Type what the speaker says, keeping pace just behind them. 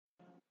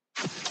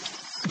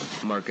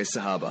Marcus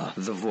Sahaba,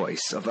 the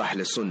voice of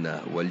Ahl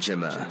Sunnah wal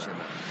Jama'ah.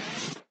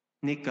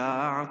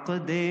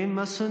 निकाह दे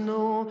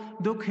मसनो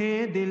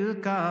दुखे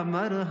दिल का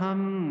मरहम,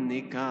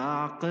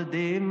 निकाह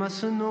दे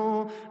मसनो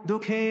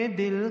दुखे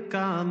दिल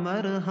का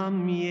मरहम,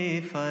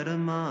 ये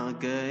फरमा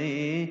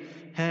गए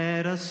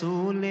है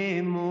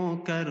रसूले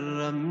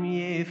मुकर्रम,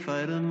 ये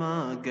फरमा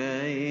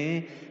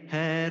गए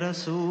है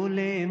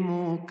रसूले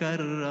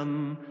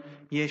मुकर्रम।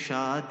 ये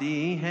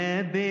शादी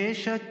है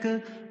बेशक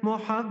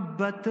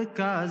मोहब्बत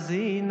का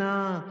जीना,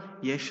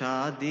 ये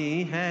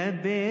शादी है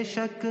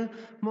बेशक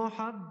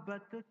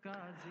मोहब्बत का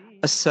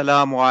जीना।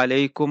 Assalamu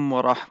alaikum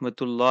wa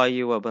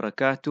rahmatullahi wa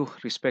barakatuh.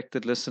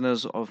 Respected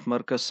listeners of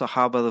Markaz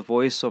Sahaba, the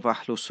voice of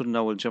Ahlus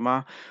Sunnah wal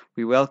Jama'ah,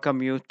 we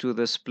welcome you to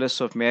this bliss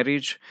of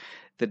marriage.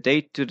 The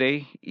date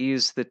today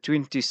is the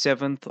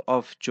 27th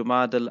of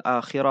Jumad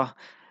al-Akhirah,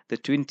 the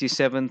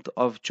 27th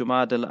of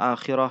Jumad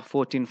al-Akhirah,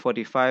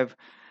 1445,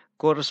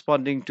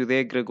 corresponding to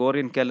their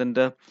Gregorian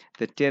calendar,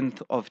 the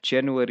 10th of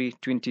January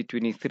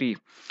 2023.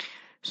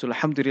 So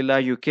alhamdulillah,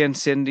 you can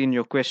send in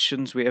your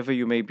questions wherever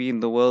you may be in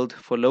the world.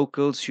 For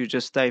locals, you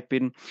just type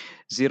in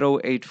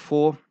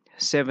 084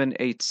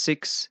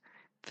 786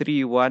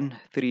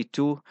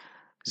 3132,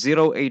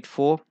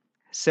 084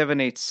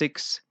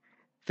 786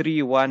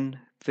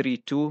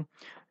 3132.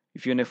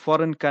 If you're in a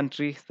foreign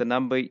country, the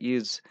number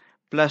is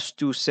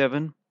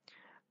 +27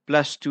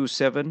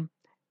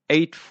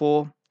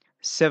 84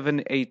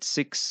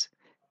 786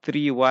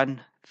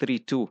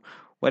 3132.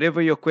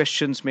 Whatever your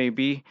questions may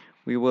be,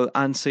 we will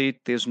answer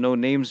it. There's no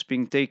names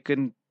being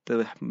taken.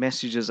 The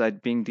messages are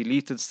being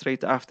deleted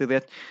straight after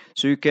that.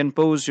 So you can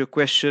pose your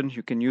question.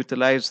 You can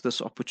utilize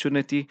this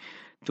opportunity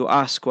to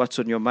ask what's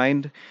on your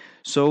mind.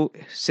 So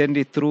send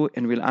it through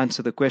and we'll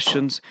answer the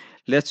questions.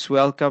 Let's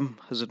welcome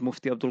Hazrat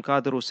Mufti Abdul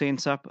Qadir Hussain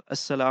Saab.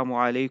 Assalamu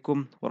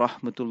alaikum wa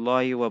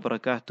rahmatullahi wa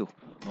barakatuh.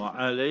 Wa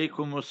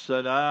alaikum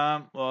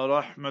assalam wa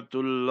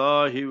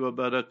rahmatullahi wa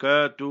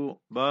barakatuh.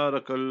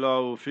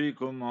 Barakallahu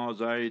feekum,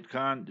 Zaid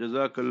Khan.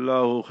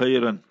 Jazakallahu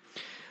khairan.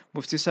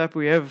 Mufti Saab,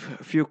 we have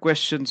a few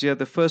questions here.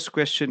 The first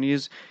question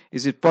is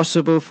it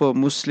possible for a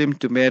Muslim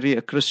to marry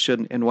a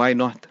Christian, and why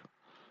not?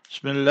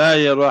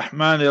 Bismillahir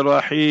Rahmanir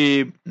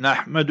Rahim.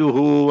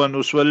 Nahmaduhu wa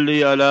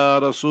nusalli ala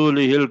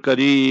rasulihil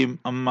kareem.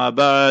 Amma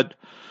ba'd.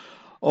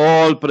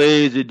 All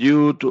praise is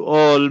due to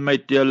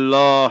Almighty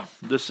Allah,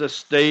 the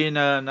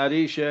sustainer,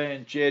 nourisher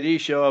and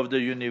cherisher of the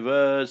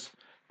universe.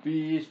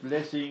 Peace,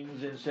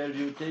 blessings and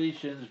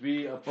salutations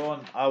be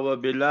upon our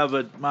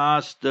beloved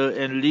master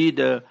and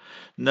leader,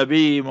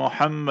 Nabi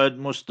Muhammad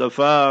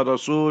Mustafa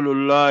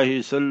Rasulullah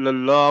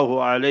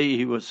sallallahu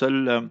alayhi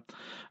wasallam.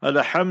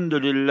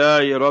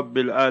 Alhamdulillahi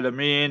Rabbil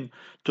Alameen.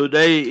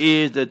 Today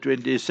is the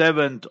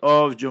 27th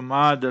of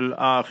Jumad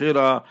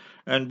al-Akhirah.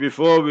 And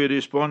before we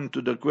respond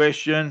to the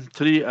question,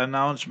 3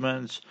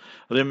 announcements.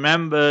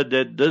 Remember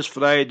that this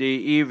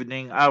Friday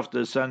evening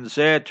after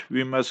sunset,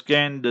 we must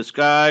scan the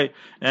sky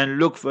and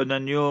look for the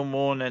new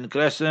moon and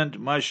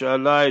crescent.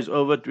 MashaAllah is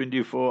over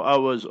 24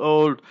 hours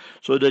old,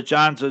 so the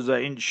chances are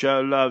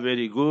inshallah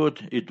very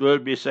good. It will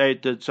be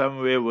sighted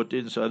somewhere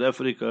within South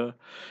Africa.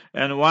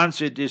 And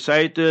once it is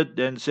sighted,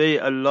 then say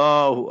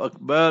Allahu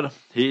Akbar,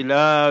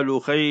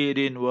 Hilalu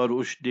Khairin wa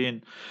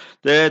Rushdin.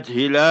 That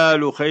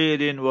Hilalu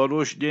Khairin wa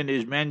Rushdin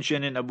is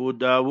mentioned in Abu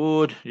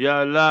Dawood. Ya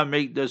Allah,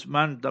 make this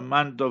month the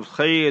month of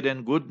khair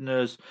and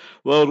goodness,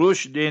 wa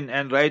rushdin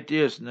and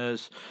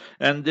righteousness.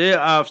 And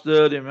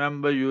thereafter,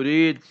 remember, you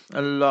read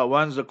Allah,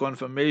 once the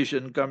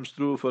confirmation comes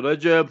through for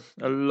Rajab,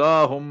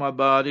 Allahumma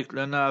barik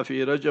lana fi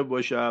Rajab wa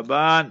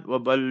Sha'ban wa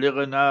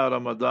ballighna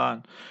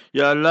Ramadan.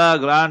 Ya Allah,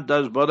 grant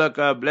us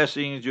barakah,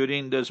 blessings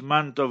during this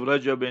month of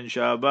Rajab and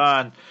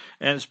Sha'ban,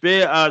 and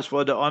spare us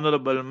for the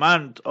honorable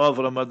month of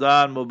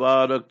Ramadan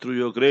Mubarak through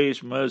your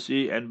grace,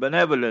 mercy and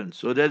benevolence.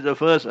 So that's the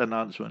first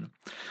announcement.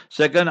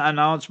 Second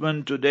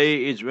announcement,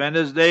 today is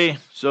Wednesday,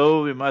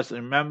 so we must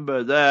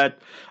remember that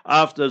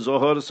after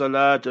Zohar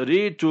Salat,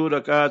 read 2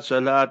 Rakat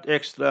Salat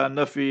extra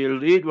Nafil,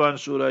 read 1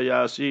 Surah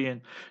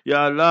Yasin.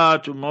 Ya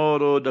Allah,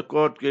 tomorrow the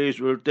court case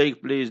will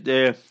take place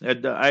there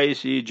at the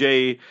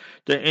ICJ,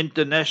 the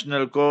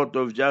International Court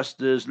of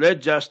Justice.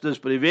 Let justice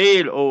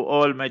prevail, O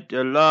Almighty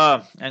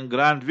Allah, and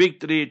grant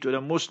victory to the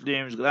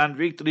Muslims, grant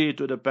victory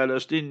to the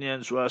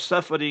Palestinians who are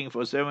suffering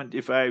for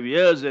 75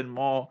 years and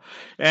more,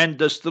 and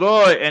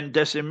destroy and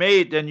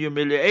decimate and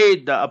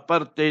humiliate the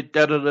apartheid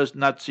terrorist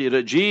Nazi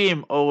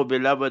regime, O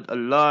beloved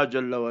Allah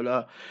Jalla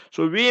wala.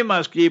 So we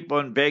must keep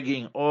on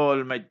begging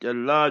Almighty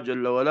Allah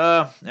Jalla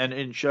wala, and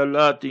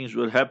inshallah things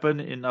will happen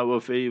in our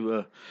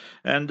favor.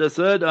 And the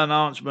third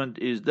announcement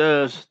is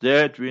this,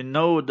 that we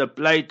know the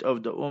plight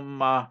of the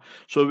Ummah,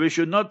 so we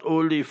should not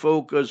only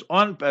focus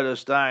on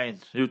Palestine.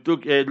 You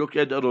took a look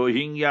at the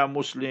Rohingya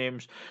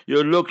Muslims,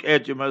 you must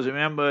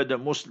remember the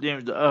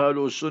Muslims, the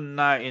Ahlul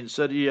Sunnah in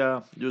Sri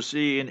Syria, you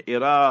see in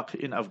Iraq,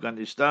 in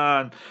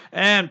Afghanistan,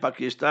 and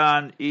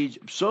Pakistan,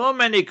 Egypt. So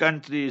many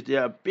countries,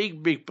 there are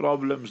big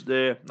problems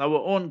there. Our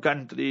own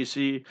country,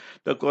 see,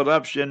 the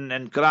corruption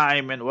and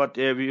crime and what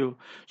have you.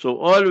 So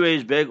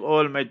always beg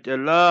Almighty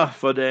Allah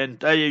for the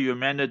entire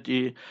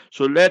humanity.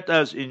 So let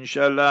us,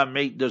 inshallah,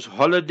 make this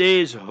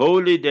holidays,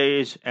 holy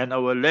days, and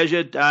our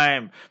leisure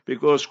time,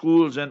 because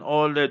schools and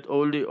all that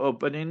only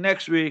opening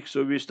next week,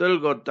 so we still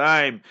got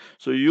time.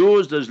 So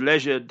use this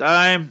leisure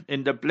time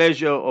in the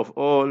pleasure of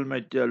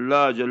Almighty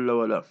Allah Jalla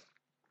wala.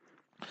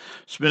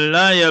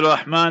 Bismillahir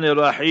Rahmanir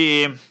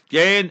Rahim.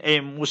 Can a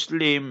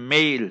Muslim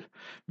male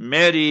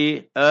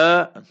marry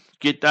a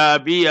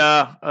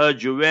Kitabiya, a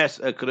Jewess,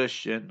 a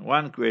Christian?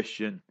 One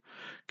question.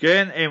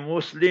 Can a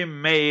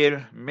Muslim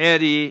male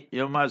marry,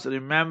 you must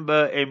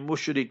remember, a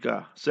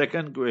mushrika?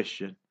 Second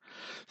question.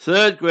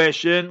 Third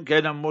question,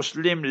 can a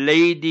Muslim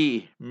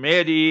lady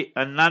marry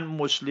a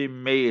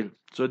non-Muslim male?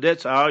 So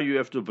that's how you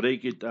have to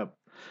break it up.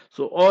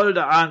 So all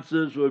the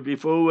answers will be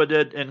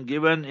forwarded and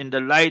given in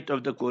the light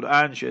of the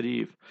Quran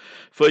Sharif.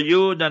 For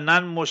you, the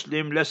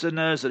non-Muslim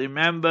listeners,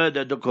 remember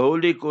that the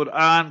Holy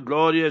Quran,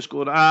 glorious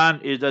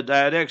Quran, is the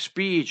direct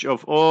speech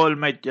of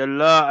Almighty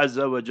Allah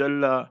Azza wa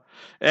Jalla.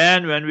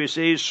 And when we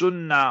say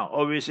Sunnah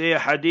or we say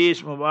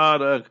Hadith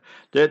Mubarak,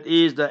 that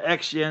is the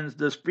actions,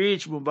 the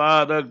speech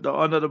Mubarak, the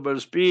honorable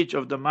speech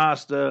of the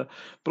Master,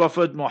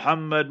 Prophet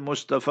Muhammad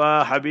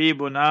Mustafa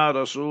Habibuna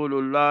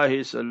Rasulullah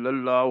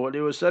Sallallahu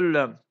Alaihi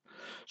Wasallam.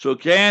 So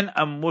can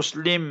a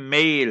Muslim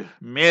male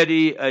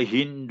marry a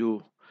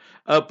Hindu?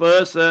 A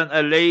person,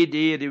 a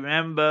lady,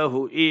 remember,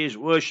 who is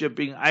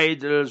worshipping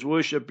idols,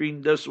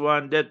 worshipping this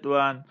one, that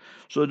one.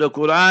 So the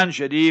Quran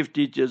Sharif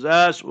teaches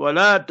us,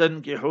 وَلَا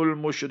تَنْكِحُوا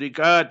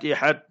الْمُشْرِكَاتِ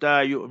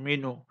حَتَّى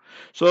يُؤْمِنُوا.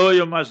 So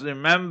you must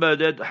remember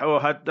that,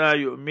 hatta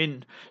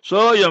yu'min.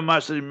 So you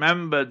must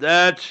remember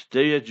that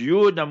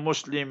you, the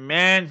Muslim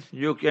man,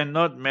 you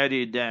cannot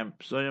marry them.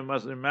 So you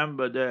must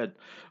remember that.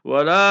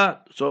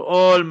 Wala. So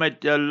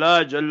Almighty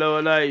Allah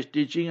Jalla wala is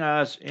teaching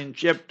us in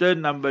chapter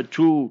number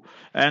 2,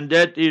 and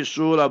that is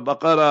Surah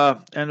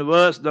Baqarah, and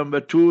verse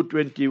number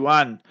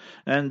 221.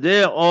 And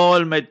there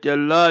Almighty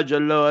Allah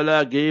Jalla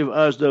wala gave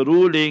us the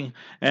ruling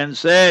and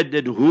said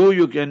that who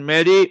you can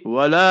marry,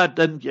 wala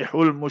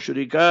tankihul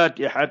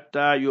mushrikati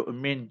hatta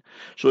yu'min.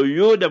 So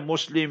you, the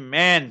Muslim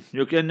man,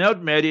 you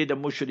cannot marry the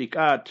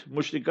mushrikat.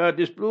 Mushrikat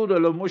is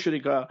plural of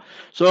mushrika.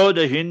 So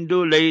the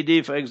Hindu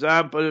lady, for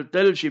example,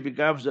 till she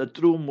becomes a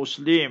true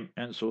Muslim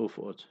and so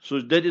forth. So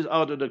that is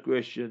out of the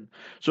question.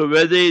 So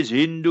whether it's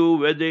Hindu,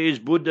 whether it's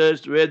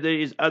Buddhist, whether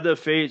it's other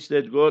faiths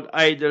that got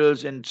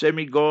idols and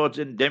semi-gods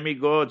and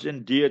demigods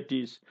and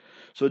deities.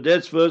 So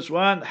that's first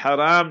one,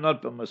 haram,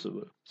 not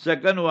permissible.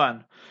 Second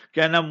one,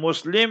 can a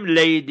Muslim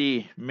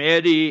lady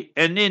marry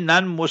any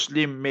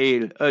non-Muslim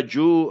male, a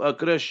Jew, a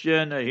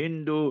Christian, a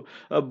Hindu,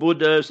 a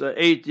Buddhist, a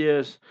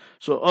atheist?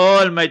 So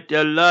Almighty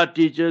Allah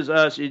teaches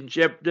us in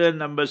chapter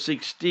number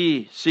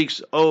 60,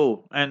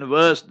 and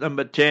verse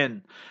number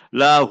 10.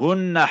 لا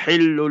هن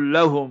حل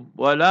لهم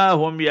ولا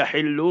هم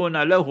يحلون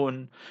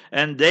لهن.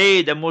 And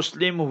they, the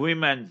Muslim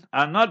women,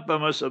 are not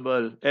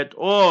permissible at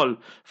all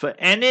for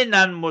any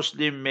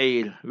non-Muslim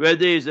male,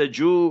 whether it's a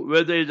Jew,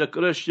 whether it's a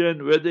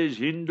Christian, whether it's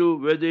Hindu,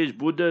 whether it's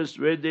Buddhist,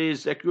 whether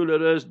it's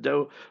secularist,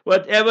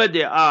 whatever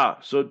they are.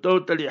 So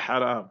totally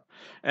haram.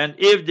 And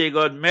if they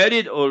got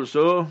married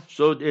also,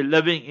 so they're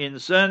living in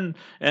sin,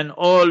 and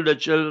all the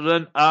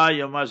children are,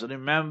 you must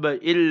remember,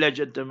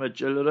 illegitimate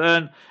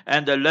children,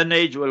 and the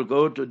lineage will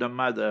go to the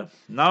mother.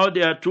 Now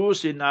there are two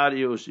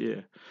scenarios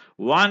here.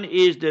 One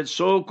is that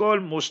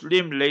so-called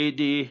Muslim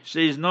lady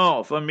says,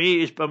 no, for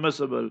me it's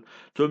permissible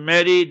to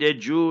marry that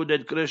Jew,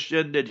 that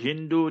Christian, that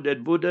Hindu,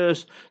 that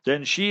Buddhist.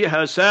 Then she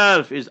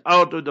herself is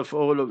out of the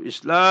fold of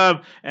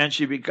Islam and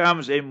she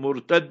becomes a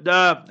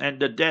murtadda and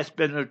the death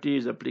penalty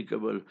is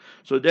applicable.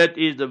 So that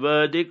is the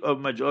verdict of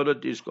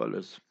majority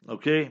scholars.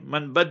 Okay,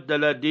 man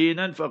baddala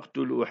deenan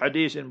faqtulu,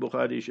 hadith in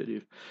Bukhari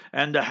Sharif.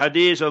 And the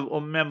hadith of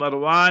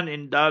Marwan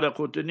in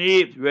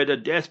Daraqutni, where the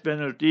death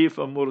penalty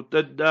for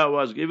murtadda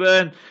was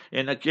given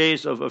in a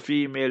case of a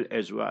female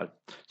as well.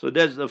 So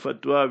that's the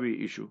fatwa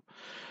we issue.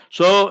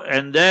 So,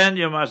 and then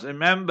you must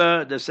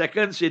remember the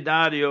second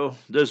scenario,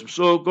 this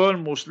so-called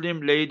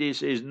Muslim lady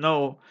says,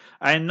 no,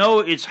 I know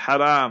it's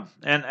haram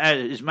and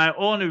it's my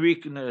own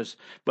weakness,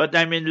 but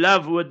I'm in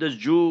love with this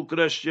Jew,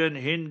 Christian,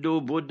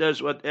 Hindu,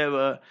 Buddhist,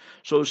 whatever.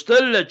 So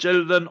still the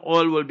children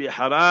all will be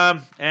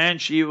haram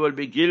and she will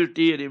be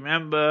guilty,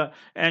 remember,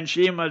 and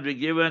she must be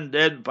given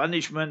death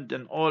punishment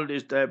and all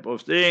this type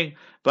of thing.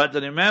 But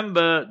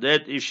remember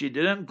that if she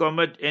didn't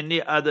commit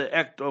any other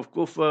act of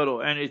kufr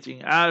or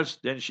anything else,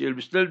 then she'll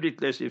still be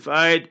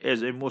classified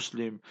as a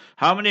Muslim.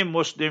 How many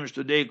Muslims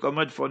today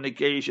commit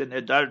fornication,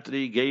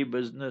 adultery, gay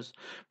business?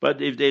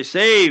 But if they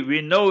say,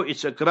 we know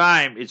it's a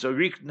crime, it's a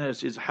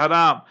weakness, it's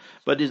haram,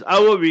 but it's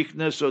our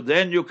weakness, so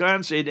then you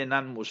can't say they're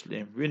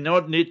non-Muslim. We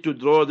don't need to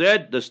draw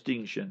that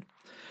distinction.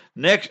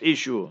 Next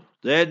issue,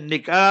 then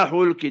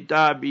nikahul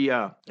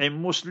kitabiyah, a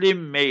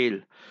Muslim male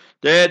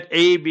that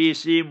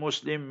ABC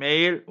Muslim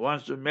male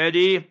wants to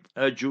marry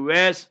a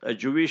Jewess, a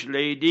Jewish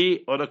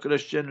lady, or a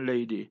Christian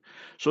lady.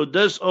 So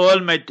this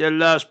Almighty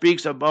Allah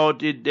speaks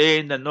about it there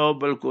in the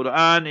Noble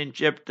Quran in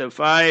chapter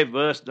 5,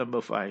 verse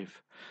number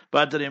 5.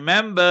 But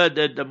remember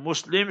that the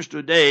Muslims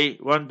today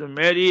want to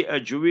marry a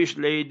Jewish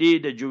lady,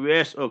 the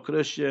Jewess or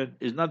Christian,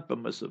 is not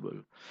permissible.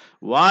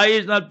 Why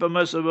is not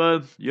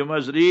permissible? You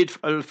must read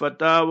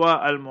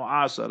Al-Fatawa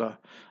Al-Mu'asara.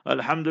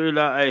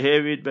 Alhamdulillah, I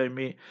have it by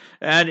me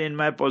and in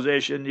my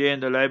possession here in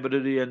the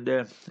library and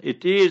there.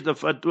 It is the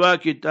Fatwa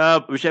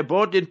Kitab, which I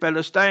bought in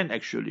Palestine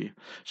actually.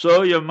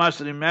 So you must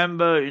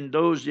remember in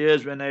those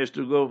years when I used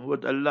to go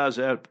with Allah's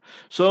help.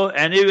 So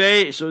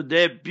anyway, so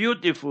they're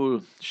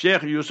beautiful.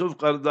 Sheikh Yusuf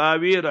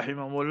Qardawi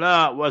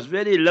rahimahullah was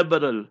very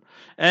liberal.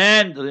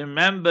 And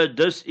remember,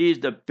 this is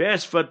the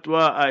best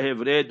fatwa I have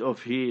read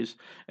of his.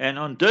 And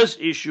on this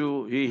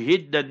issue, he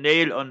hit the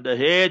nail on the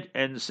head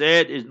and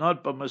said it's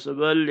not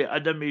permissible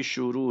لِعَدَمِ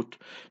الشُّرُوط,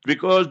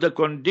 because the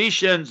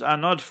conditions are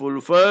not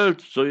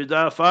fulfilled. So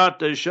إِذَا فَاتَ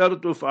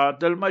الشَّرْطُ فَاتَ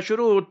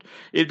الْمَشْرُوط.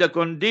 If the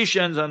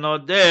conditions are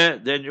not there,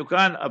 then you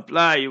can't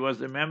apply. You must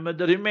remember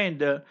the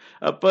remainder.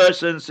 A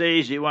person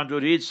says he wants to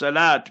read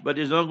salat, but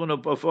he's not going to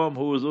perform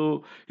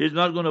wudu. He's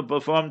not going to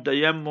perform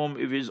tayammum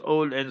if he's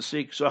old and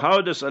sick. So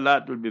how the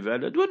salat will be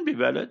valid? It wouldn't be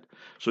valid.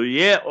 So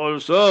yeah,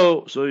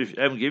 also, so if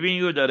I'm giving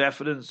you the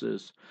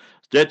references,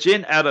 that's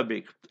in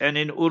Arabic. And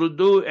in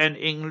Urdu and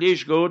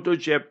English, go to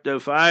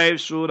chapter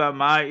 5, Surah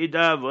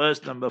Ma'idah,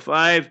 verse number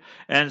 5,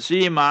 and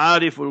see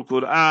Ma'ariful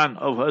Quran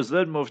of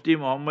Hazrat Mufti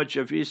Muhammad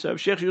Shafi Sahib.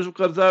 Sheikh Yusuf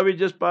Qardawi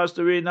just passed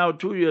away now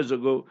 2 years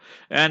ago,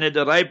 and at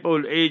the ripe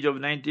old age of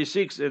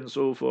 96 and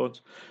so forth.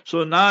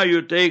 So now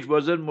you take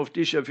Hazrat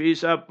Mufti Shafi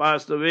Sahib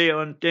passed away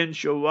on 10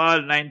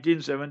 Shawwal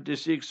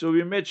 1976. So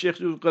we met Sheikh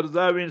Yusuf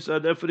Qardawi in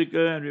South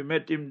Africa, and we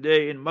met him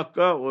there in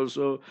Makkah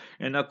also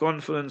in a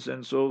conference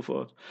and so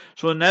forth.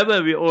 So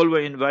never we all were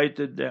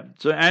invited them.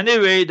 So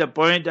anyway, the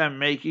point I'm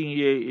making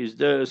here is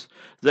this,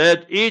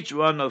 that each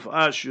one of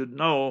us should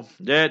know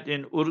that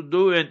in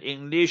Urdu and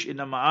English in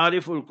the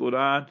Ma'ariful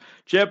Quran,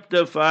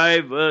 chapter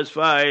 5, verse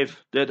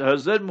 5, that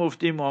Hazrat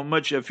Mufti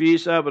Muhammad Shafi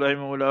Sahib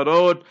rahimahullah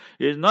wrote,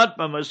 is not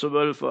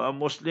permissible for a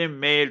Muslim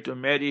male to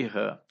marry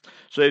her.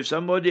 So if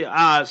somebody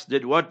asks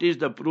that what is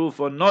the proof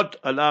for not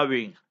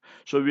allowing,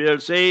 so we'll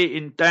say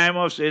in time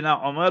of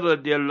Sayyidina Umar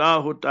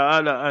radiallahu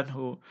ta'ala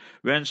anhu,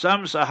 when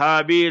some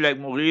Sahabi like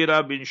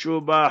Mughira bin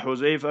Shuba,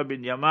 Huzaifa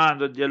bin Yaman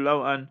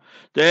radiallahu anhu,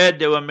 that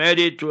they were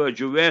married to a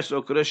Jewess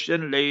or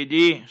Christian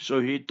lady, so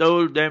he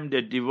told them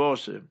they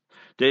divorce him.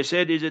 They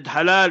said, is it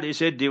halal? He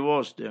said,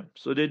 divorce them.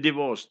 So they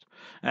divorced.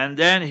 And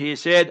then he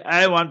said,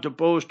 I want to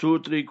pose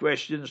 2-3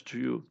 questions to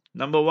you.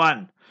 Number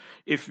one,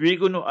 if we're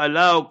going to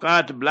allow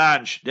carte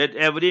blanche that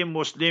every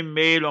Muslim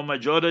male or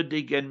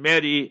majority can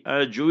marry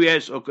a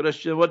Jewess or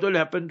Christian, what will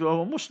happen to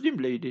our Muslim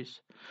ladies?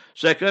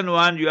 Second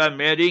one, you are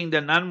marrying the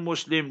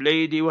non-Muslim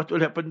lady, what will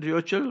happen to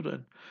your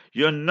children?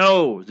 You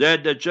know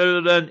that the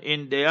children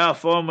in their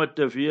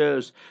formative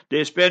years,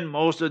 they spend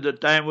most of the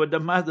time with the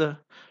mother.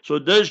 So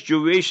this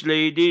Jewish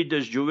lady,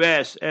 this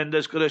Jewess, and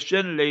this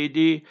Christian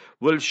lady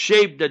will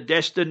shape the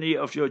destiny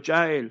of your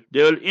child.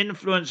 They will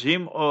influence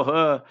him or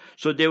her.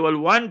 So they will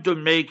want to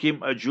make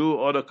him a Jew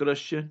or a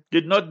Christian.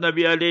 Did not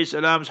Nabi alayhi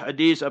salam's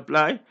hadith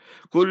apply?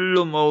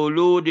 Kullu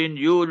mawludin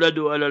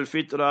yuladu alal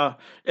fitra.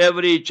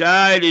 Every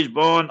child is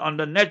born on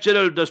the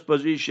natural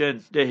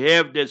disposition. They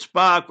have that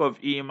spark of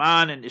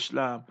Iman and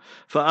Islam.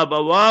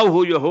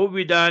 فَأَبَوَاهُ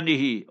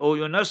يُهَوِّدَانِهِ or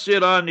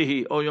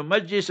يُنَصِّرَانِهِ or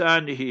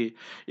يُمَجِّسَانِهِ.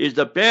 Is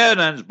the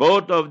parents,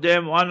 both of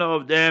them, one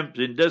of them,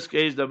 in this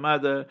case the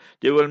mother,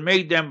 they will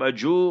make them a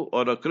Jew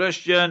or a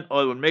Christian,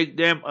 or will make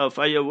them a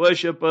fire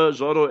worshipper,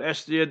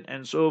 Zoroastrian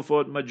and so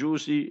forth,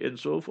 Majusi and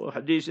so forth.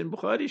 Hadith in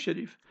Bukhari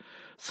Sharif.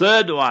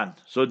 Third one,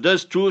 so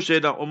this two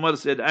Sayyidina Umar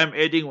said, I'm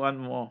adding one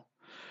more.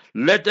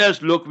 Let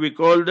us look, we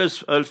call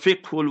this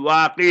al-fiqhul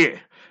waqi'.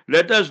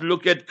 Let us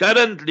look at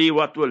currently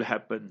what will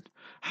happen.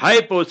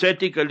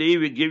 Hypothetically,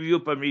 we give you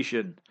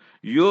permission.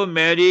 You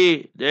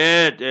marry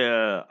that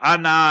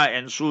Anna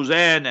and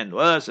Suzanne and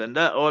us and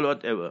that, all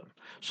whatever.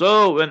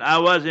 So when I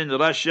was in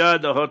Russia,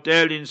 the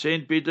hotel in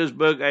St.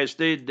 Petersburg, I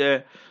stayed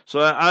there. So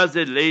I asked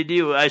that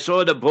lady, I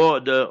saw the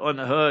board on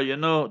her, you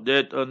know,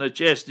 that on her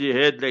chest she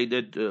had like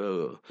that,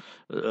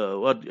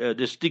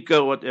 the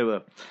sticker,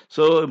 whatever.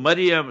 So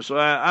Maryam, so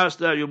I asked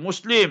her, are you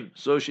Muslim?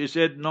 So she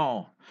said,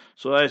 no.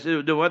 So I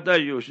said, then what are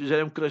you? She said,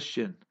 I'm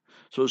Christian.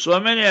 So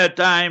many a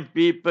time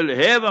people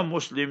have a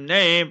Muslim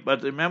name,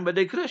 but remember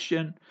they're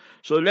Christian.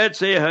 So let's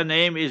say her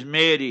name is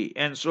Mary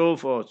and so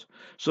forth.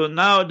 So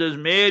now this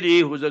Mary,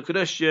 who's a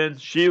Christian,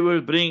 she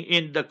will bring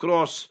in the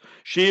cross.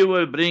 She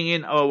will bring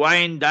in a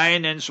wine,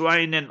 dine and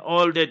swine and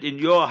all that in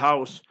your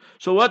house.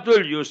 So what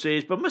will you say?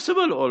 Is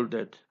permissible all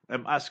that?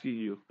 I'm asking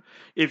you.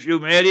 If you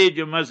married,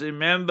 you must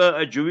remember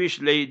a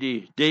Jewish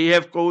lady. They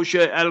have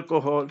kosher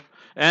alcohol.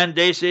 And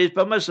they say it's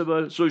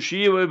permissible. So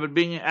she will be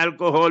bringing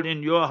alcohol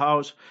in your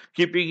house,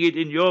 keeping it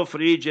in your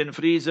fridge and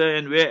freezer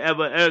and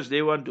wherever else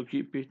they want to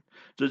keep it.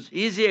 So it's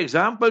easy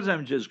examples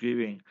I'm just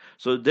giving.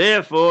 So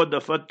therefore the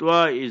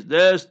fatwa is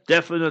this,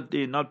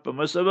 definitely not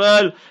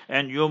permissible,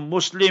 and you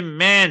Muslim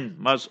men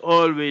must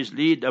always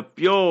lead a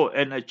pure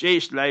and a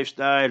chaste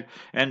lifestyle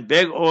and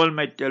beg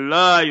Almighty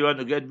Allah, you want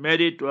to get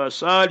married to a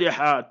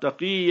salihah,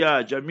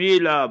 taqiyya,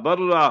 jamila,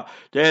 barra,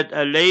 that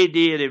a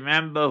lady,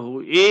 remember,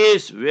 who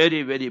is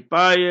very, very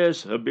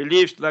pious, her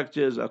belief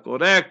structures are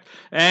correct,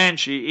 and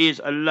she is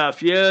Allah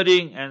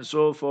fearing and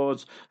so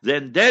forth,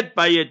 then that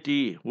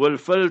piety will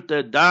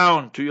filter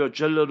down to your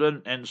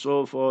children and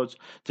so forth.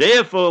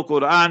 Therefore,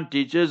 Quran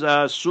teaches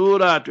us,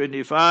 Surah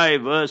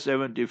 25, verse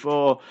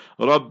 74,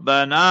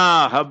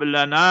 رَبَّنَا هَبْ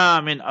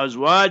لَنَا مِنْ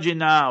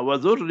أَزْوَاجِنَا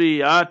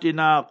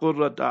وَذُرِّيَّاتِنَا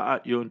قُرَّةَ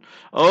أَعْيُنٍ.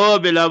 Oh,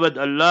 beloved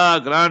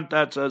Allah, grant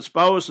us such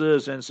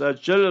spouses and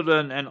such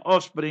children and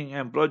offspring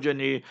and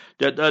progeny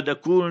that are the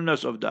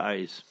coolness of the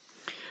eyes.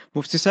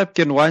 Mufti Sahib,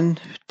 can one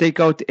take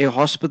out a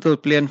hospital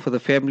plan for the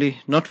family,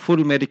 not full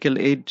medical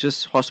aid,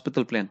 just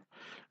hospital plan?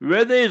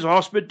 Whether it's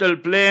hospital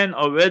plan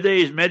or whether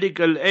it's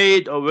medical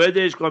aid or whether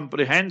it's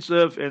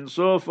comprehensive and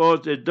so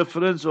forth, a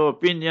difference of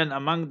opinion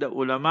among the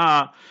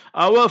ulama.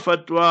 Our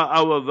fatwa,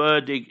 our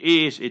verdict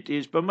is it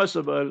is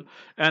permissible.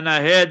 And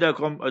I had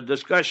a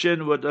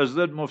discussion with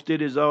Hazrat Mufti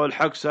Rizal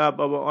Haq Sahab,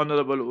 our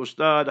Honorable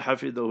Ustad,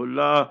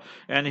 Hafidahullah,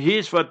 and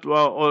his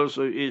fatwa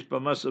also is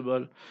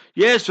permissible.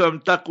 Yes,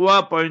 from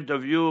taqwa point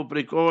of view,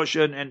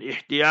 precaution and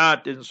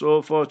ihtiyat and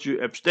so forth, you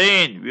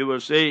abstain, we will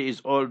say is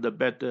all the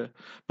better.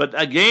 But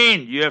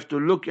again, you have to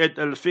look at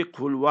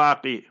al-fiqhul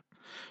waqi.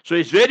 So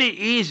it's very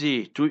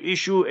easy to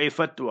issue a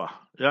fatwa.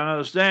 You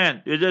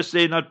understand? You just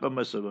say not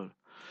permissible.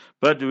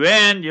 But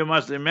when you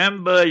must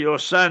remember your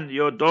son,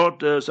 your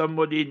daughter,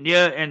 somebody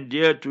near and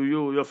dear to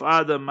you, your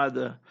father,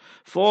 mother,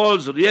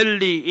 falls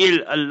really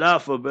ill, Allah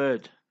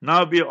forbid.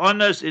 Now be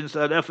honest, in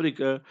South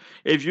Africa,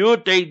 if you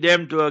take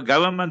them to a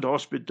government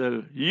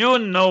hospital, you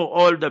know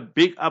all the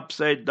big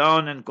upside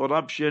down and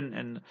corruption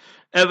and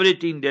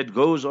everything that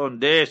goes on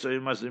there, so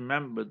you must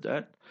remember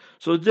that.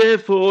 So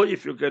therefore,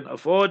 if you can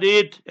afford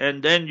it,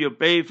 and then you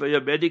pay for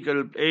your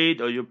medical aid,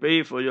 or you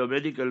pay for your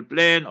medical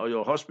plan, or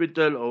your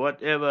hospital, or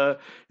whatever,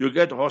 you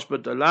get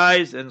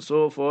hospitalized and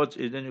so forth,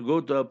 and then you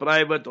go to a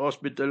private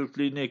hospital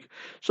clinic.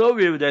 So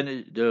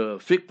then the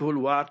fiqhul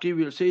waqi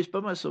will say it's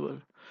permissible.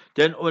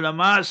 Then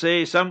ulama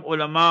say, some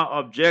ulama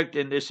object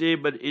and they say,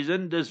 but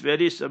isn't this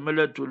very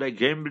similar to like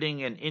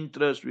gambling and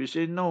interest? We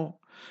say no.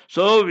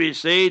 So we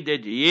say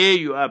that yeah,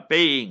 you are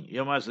paying.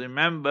 You must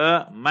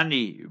remember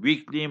money,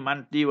 weekly,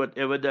 monthly,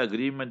 whatever the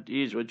agreement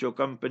is with your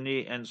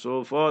company and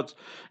so forth.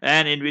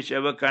 And in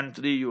whichever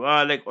country you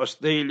are, like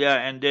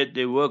Australia, and that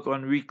they work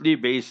on weekly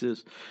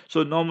basis.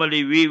 So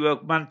normally we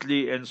work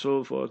monthly and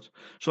so forth.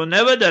 So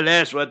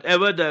nevertheless,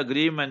 whatever the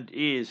agreement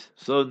is,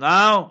 so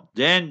now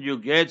then you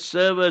get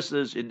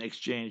services in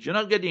exchange. You're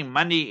not getting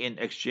money in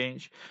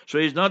exchange. So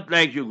it's not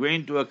like you're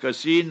going to a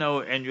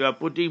casino and you are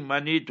putting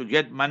money to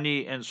get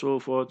money and so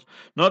forth.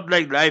 Not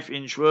like life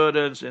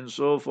insurance and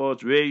so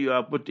forth, where you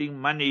are putting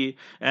money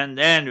and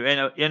then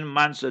when in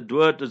months a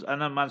dwart is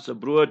another months a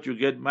broad, you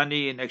get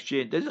money in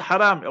exchange. This is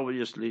haram,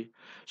 obviously.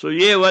 So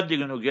yeah, what they're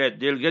going to get?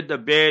 They'll get the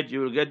bed,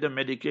 you will get the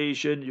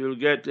medication, you will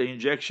get the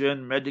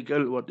injection,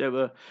 medical,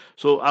 whatever.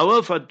 So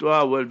our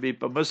fatwa will be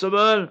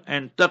permissible,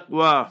 and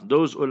taqwa,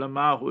 those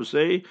ulama who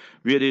say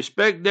we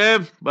respect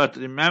them, but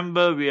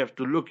remember we have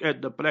to look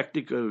at the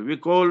practical. We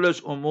call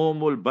this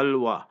umumul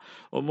balwa.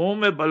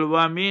 Umumul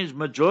balwa means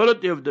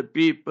majority of the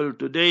people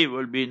today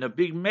will be in a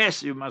big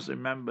mess, you must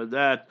remember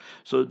that.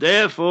 So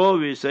therefore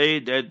we say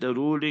that the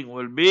ruling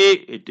will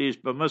be, it is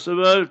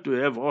permissible to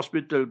have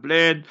hospital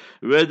plan,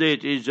 whether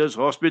it is just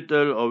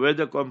hospital or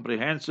whether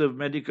comprehensive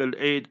medical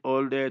aid,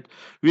 all that.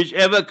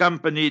 Whichever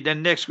company,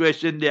 then next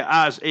question they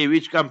ask, hey,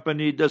 which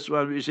company, this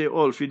one, we say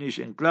all finish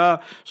and clear.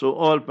 So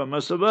all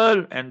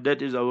permissible, and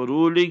that is our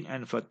ruling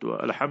and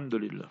fatwa.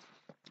 Alhamdulillah.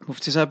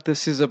 Mufti Sahib,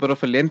 this is a bit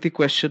of a lengthy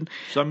question.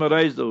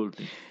 Summarize the whole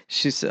thing.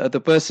 The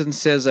person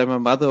says, I'm a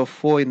mother of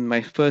 4. In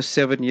my first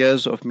 7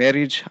 years of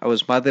marriage, I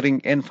was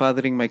mothering and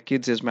fathering my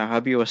kids as my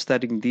hubby was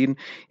studying deen.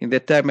 In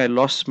that time, I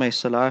lost my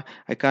salah.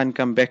 I can't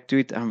come back to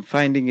it. I'm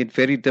finding it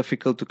very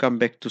difficult to come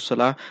back to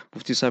salah.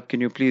 Mufti Sahib, can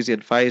you please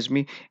advise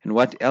me? And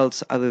what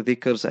else other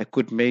dhikrs I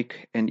could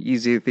make and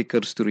easy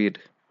dhikrs to read?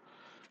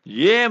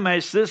 Yeah, my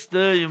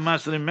sister, you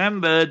must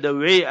remember the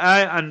way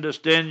I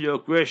understand your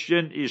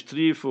question is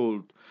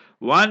threefold.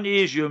 One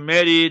is you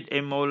married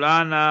a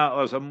Maulana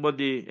or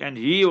somebody and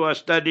he was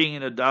studying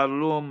in a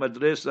Darul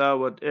Madrasa,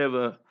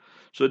 whatever.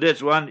 So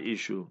that's one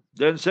issue.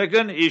 Then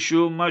second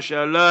issue,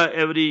 mashallah,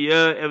 every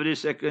year, every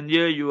second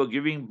year you were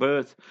giving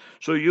birth.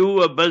 So you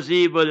were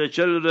busy with the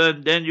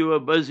children, then you were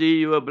busy,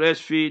 you were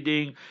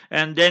breastfeeding,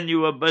 and then you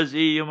were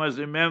busy, you must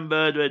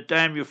remember, by the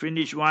time you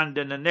finish one,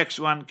 then the next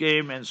one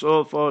came, and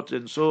so forth,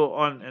 and so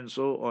on, and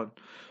so on.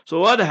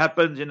 So what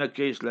happens in a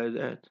case like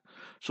that?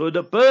 So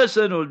the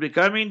person who's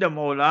becoming the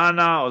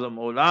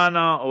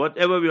Maulana or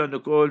whatever we want to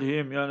call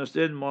him, you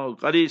understand,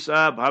 Qari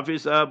Sahib,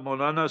 Hafiz Sahib,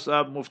 Maulana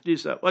Sahib, Mufti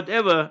Sahib,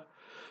 whatever.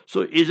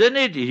 So isn't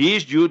it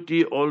his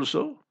duty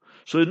also?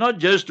 So not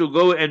just to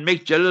go and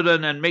make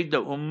children and make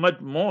the ummah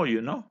more,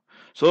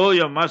 So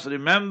you must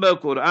remember,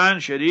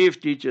 Quran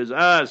Sharif teaches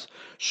us,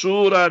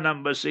 Surah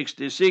number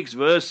 66,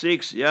 verse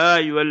 6, Ya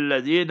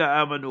ayyuhalladhina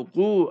amanu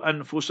qu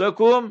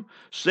anfusakum,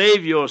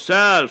 save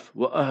yourself,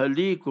 wa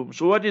ahlikum.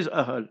 So what is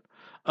ahl?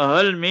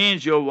 Ahl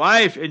means your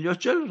wife and your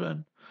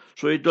children.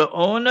 So the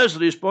owner's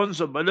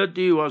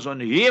responsibility was on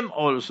him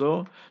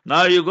also.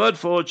 Now you got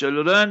 4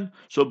 children,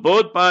 so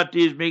both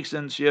parties make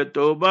sincere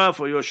tawbah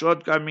for your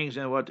shortcomings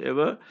and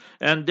whatever,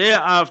 and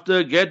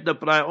thereafter get the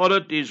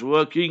priorities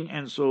working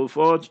and so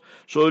forth.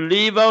 So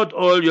leave out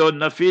all your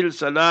nafil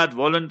salat,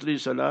 voluntary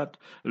salat,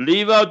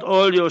 leave out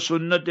all your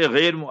sunnat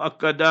ghair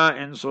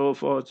muakkada and so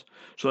forth.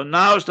 So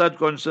now start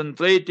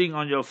concentrating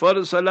on your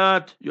farz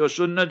salat, your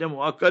sunnat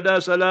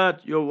muakkada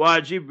salat, your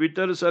wajib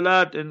witr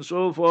salat and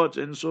so forth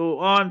and so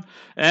on,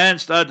 and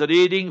start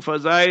reading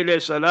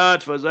Fazail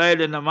Salat,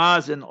 Fazail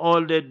Namaz and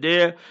all that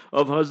there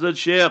of Hazrat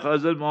Shaykh,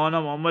 Hazrat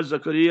Maulana Muhammad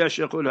Zakaria,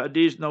 Shaykhul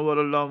Hadith,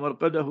 Nawwarallahu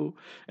Marqadahu,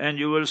 and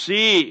you will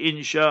see,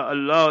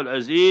 insha'Allah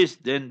al-Aziz,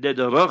 then that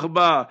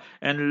raghbah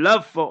and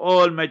love for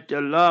Almighty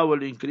Allah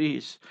will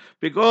increase.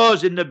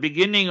 Because in the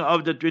beginning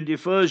of the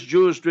 21st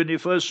Juz,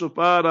 21st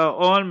Supara,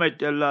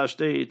 Almighty Allah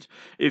states,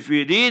 if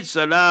we read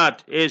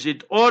Salat as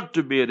it ought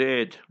to be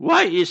read,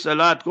 why is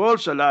Salat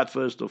called Salat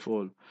first of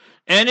all?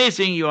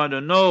 Anything you want to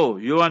know,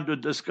 you want to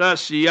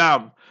discuss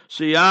Siyam.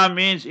 Siyam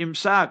means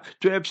imsak,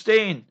 to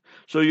abstain.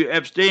 So you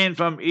abstain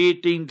from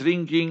eating,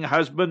 drinking,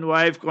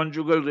 husband-wife,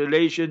 conjugal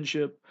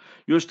relationship.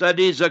 You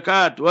study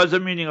zakat. What's the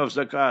meaning of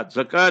zakat?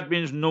 Zakat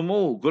means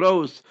numu,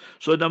 growth.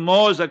 So the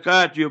more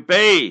zakat you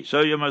pay,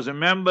 so you must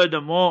remember,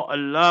 the more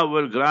Allah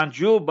will grant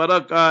you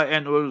barakah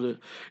and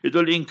it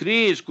will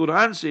increase.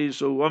 Quran says,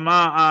 so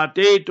وَمَا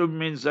آتَيْتُم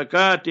مِّن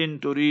زَكَاةٍ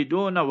تُرِيدُونَ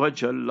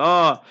وَجْهَ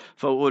اللَّهِ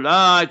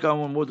فَأُولَٰئِكَ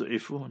هُمُ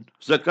الْمُضْعِفُونَ.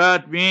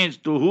 Zakat means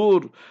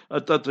tuhur,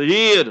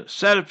 tathir,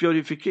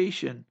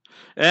 self-purification.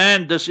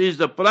 And this is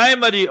the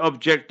primary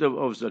objective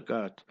of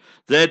zakat.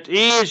 That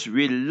is,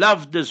 we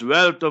love this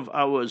wealth of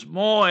ours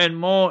more and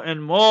more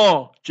and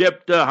more.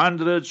 Chapter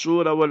 100,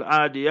 Surah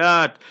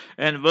Al-Adiyat,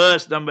 and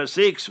verse number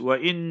 6,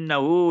 وَإِنَّ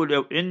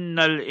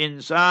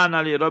الْإِنسَانَ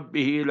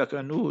لِرَبِّهِ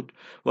لَكَنُودٌ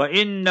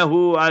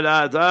وَإِنَّهُ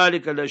عَلَى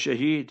ذَلِكَ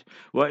لَشَهِيدٌ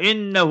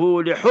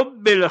وَإِنَّهُ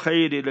لِحُبِّ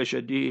الْخَيْرِ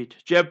لَشَدِيدٌ.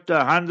 Chapter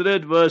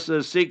 100,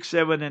 verses 6,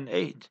 7, and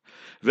 8.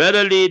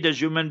 Verily, the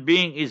human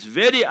being is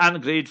very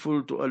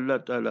ungrateful to Allah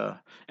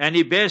Ta'ala, and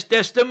he bears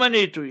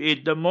testimony to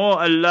it. The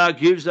more Allah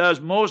gives us,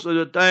 most of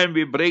the time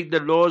we break the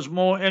laws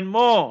more and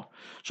more.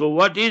 So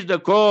what is the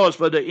cause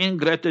for the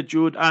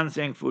ingratitude,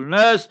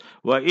 unthankfulness?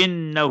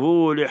 وَإِنَّهُ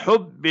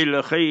لِحُبِّ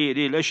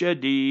الْخَيْرِ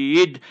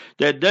لَشَدِيدٌ.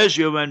 That this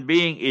human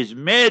being is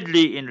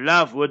madly in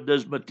love with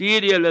this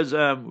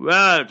materialism,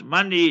 wealth,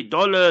 money,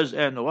 dollars,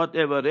 and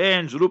whatever,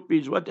 rands,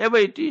 rupees, whatever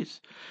it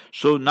is.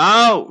 So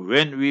now,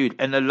 when we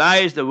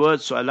analyze the word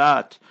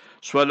salat,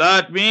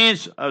 salat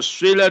means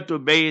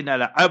as-silatu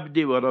bayna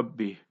al-abdi wa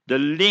rabbi. The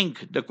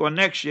link, the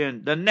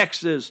connection, the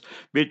nexus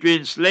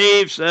between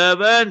slave,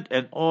 servant,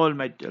 and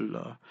Almighty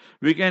Allah.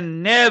 We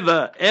can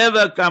never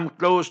ever come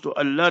close to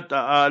Allah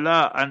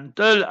Ta'ala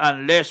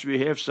unless we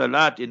have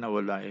salat in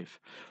our life.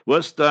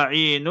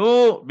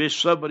 وَاسْتَعِينُوا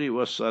بِالصَّبْرِ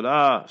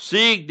وَالصَّلَاةِ.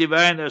 Seek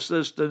divine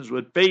assistance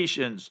with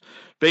patience.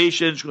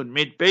 Patience could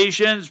mean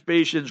patience,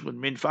 patience could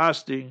mean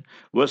fasting.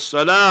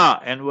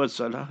 وَالصَّلَاةِ and with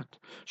salat.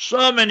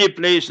 So many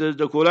places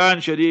the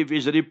Quran Sharif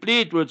is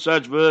replete with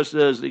such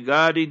verses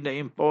regarding the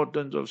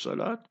importance of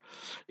salat.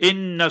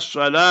 Inna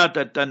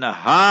salata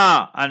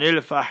tanha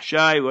anil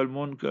fahshai wal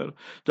munkar.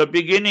 The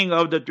beginning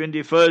of the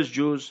 21st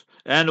Juz.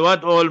 And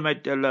what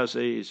Almighty Allah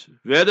says,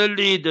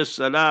 verily the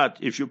salat,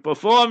 if you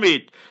perform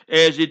it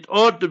as it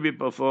ought to be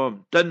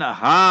performed,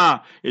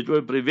 tanha, it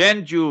will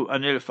prevent you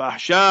anil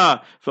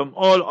fahsha, from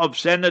all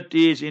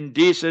obscenities,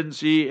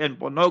 indecency and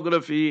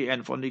pornography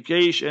and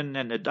fornication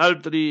and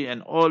adultery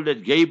and all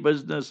that gay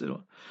business,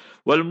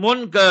 wal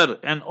munkar,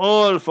 and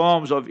all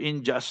forms of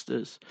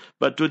injustice.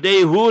 But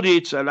today who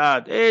reads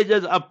salat?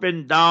 Just up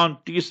and down,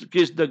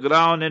 kiss the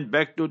ground and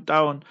back to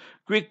town.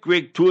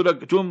 Quick,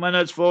 2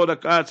 minutes, 4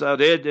 rakats are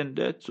read, and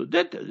that. So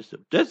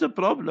that's the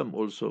problem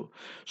also.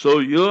 So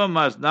you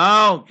must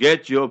now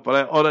get your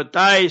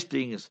prioritized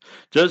things.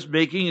 Just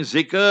making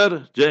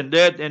zikr, and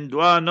that and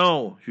dua,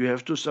 no. You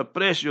have to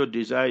suppress your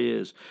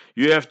desires.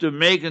 You have to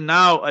make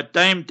now a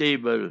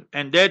timetable,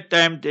 and that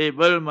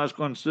timetable must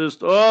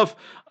consist of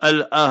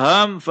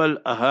al-aham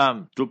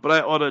fal-aham, to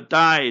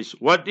prioritize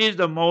what is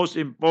the most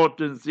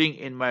important thing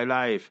in my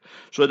life.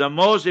 So the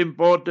most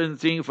important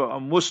thing for a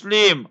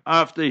Muslim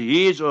after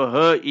his or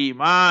her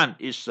iman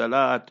is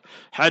salat.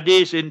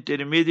 Hadith in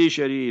Tirmidhi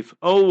Sharif,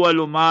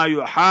 أول ما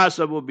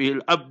يحاسب به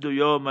العبد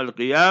يوم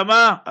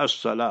القيامة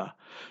الصلاة.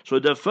 So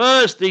the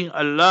first thing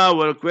Allah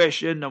will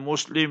question the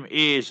Muslim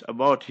is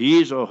about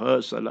his or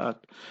her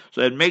salat.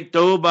 So and make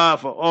tawbah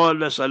for all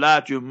the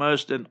salat you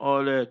missed and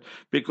all that,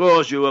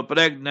 because you were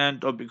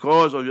pregnant or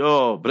because of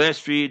your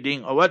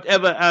breastfeeding or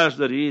whatever else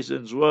the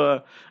reasons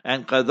were.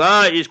 And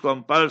qada is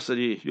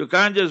compulsory. You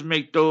can't just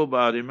make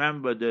tawbah,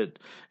 remember that.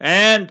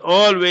 And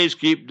always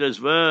keep this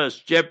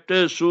verse,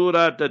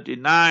 Surah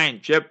 39,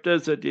 chapter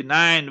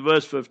 39,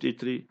 verse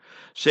 53.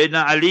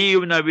 Sayyidina Ali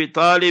ibn Abi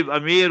Talib,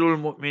 Amirul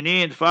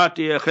Mu'mineen,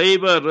 Fatih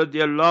Khaybar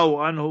radiallahu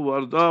anhu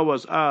warda,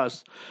 was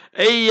asked,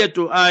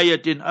 Ayyatu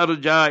ayatin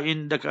arja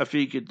indaka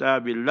fi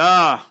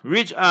kitabillah.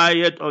 Which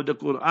ayat of the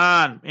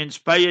Quran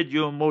inspired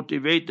you,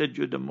 motivated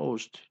you the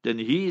most? Then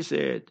he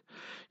said,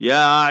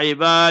 Ya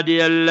ibadi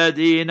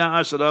alladhina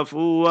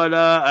asrafu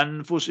ala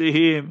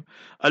anfusihim.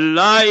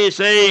 Allah is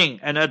saying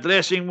and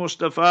addressing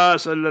Mustafa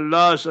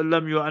sallallahu alaihi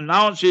wasallam, you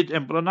announce it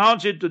and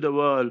pronounce it to the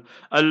world.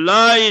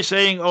 Allah is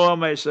saying, O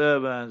my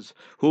servants,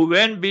 who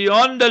went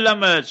beyond the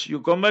limits, you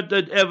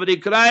committed every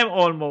crime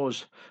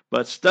almost,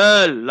 but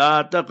still,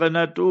 la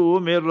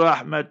taqnatu min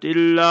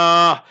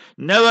rahmatillah.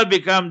 Never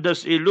become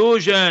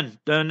disillusioned,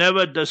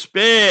 never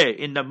despair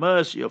in the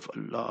mercy of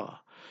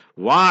Allah.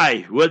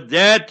 Why? With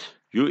that,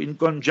 you in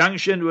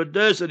conjunction with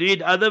this,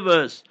 read other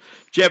verse.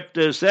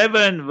 Chapter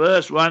 7,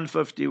 verse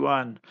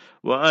 151.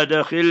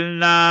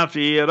 وَأَدْخِلْنَا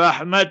فِي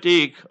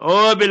رَحْمَتِكَ.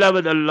 Oh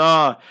beloved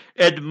Allah,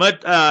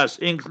 admit us,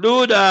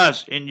 include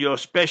us in your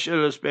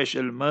special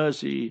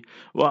mercy.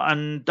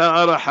 وَأَنْتَ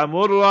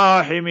أَرْحَمُ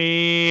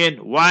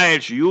الرَّاحِمِينَ.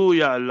 Whilst you,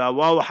 Ya Allah,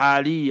 wa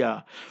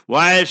haliya.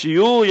 Whilst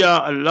you,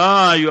 Ya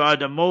Allah, you are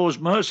the most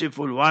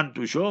merciful one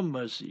to show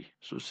mercy.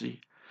 So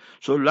see.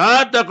 So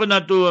la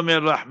taqnatu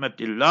min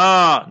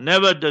rahmatillah.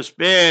 Never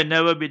despair,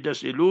 never be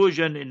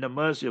disillusioned in the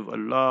mercy of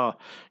Allah.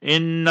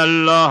 Inna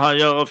Allah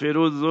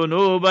yaghfiru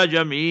dhunuba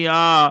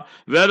jami'a.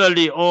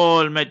 Verily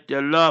Almighty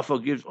Allah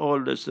forgives all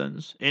the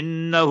sins.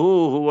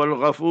 Innahu huwal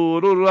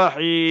ghafurur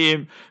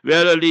rahim.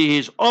 Verily He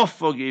is oft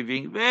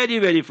forgiving, very,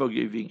 very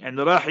forgiving, and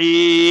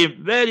Rahim,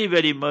 very,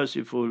 very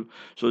merciful.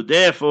 So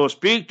therefore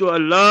speak to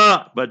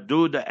Allah, but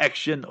do the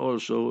action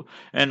also.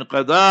 And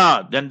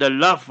qada, then the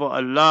love for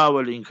Allah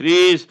will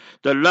increase.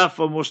 The love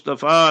for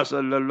Mustafa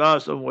sallallahu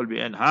alaihi wasallam will be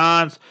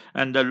enhanced,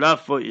 and the love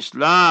for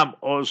Islam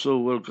also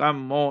will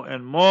come more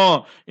and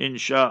more,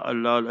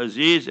 insha'Allah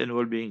al-Aziz, and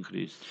will be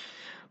increased.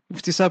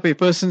 Mufti Sahib, a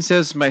person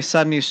says, my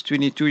son is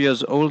 22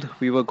 years old.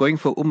 We were going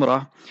for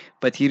Umrah,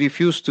 but he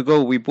refused to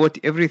go. We bought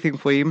everything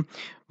for him.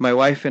 My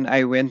wife and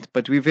I went,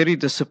 but we're very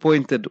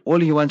disappointed. All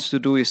he wants to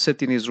do is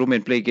sit in his room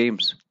and play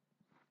games.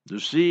 You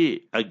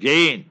see,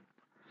 again,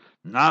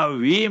 now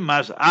we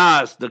must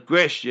ask the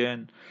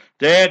question,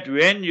 that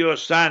when your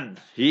son,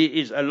 he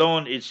is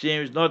alone, it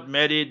seems, not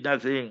married,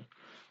 nothing,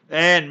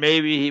 and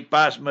maybe he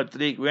passed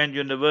matric, went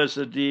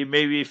university,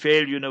 maybe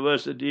failed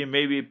university,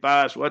 maybe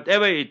passed,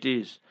 whatever it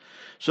is.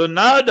 So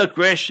now the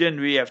question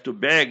we have to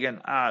beg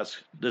and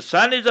ask, the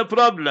son is a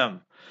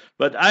problem,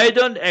 but I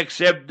don't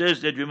accept this,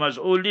 that we must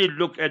only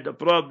look at the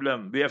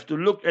problem. We have to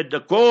look at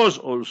the cause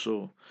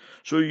also.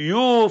 So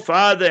you,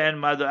 father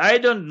and mother, I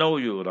don't know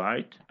you,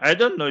 right? I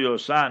don't know your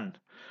son.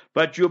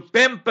 But you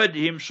pampered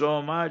him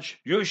so much,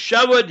 you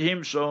showered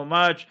him so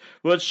much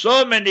with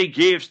so many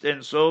gifts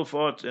and so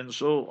forth and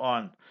so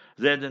on,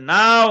 that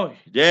now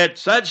that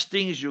such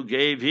things you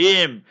gave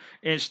him,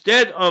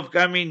 instead of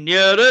coming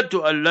nearer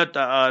to Allah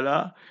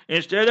Ta'ala,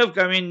 instead of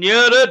coming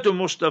nearer to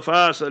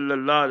Mustafa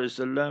sallallahu alaihi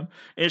wasallam,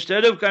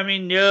 instead of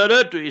coming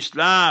nearer to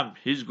Islam,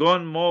 he's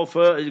gone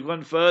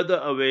further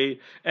away,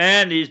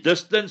 and he's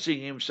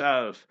distancing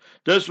himself.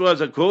 This was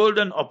a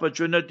golden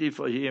opportunity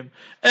for him.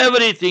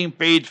 Everything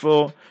paid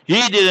for.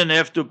 He didn't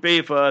have to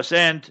pay for a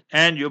cent,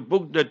 and you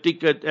booked the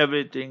ticket,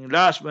 everything.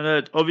 Last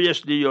minute,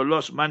 obviously you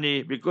lost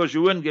money because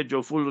you wouldn't get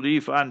your full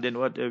refund and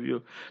what have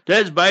you.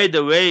 That's by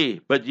the way.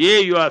 But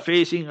here you are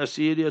facing a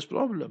serious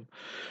problem.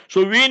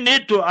 So we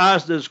need to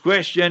ask this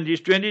question.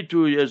 He's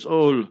 22 years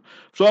old.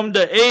 From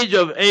the age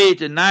of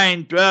 8,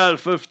 9,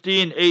 12,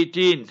 15,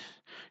 18,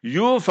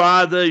 you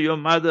father, your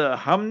mother,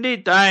 how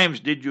many times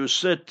did you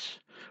sit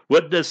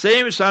with the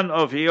same son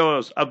of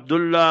yours,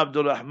 Abdullah,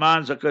 Abdul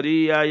Rahman,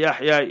 Zakaria,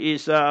 Yahya,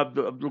 Isa,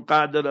 Abdul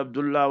Qadir,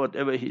 Abdullah,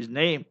 whatever his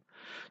name?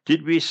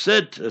 Did we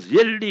sit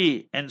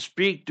really and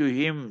speak to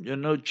him,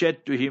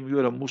 chat to him,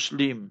 you're a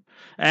Muslim,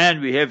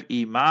 and we have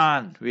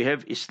Iman, we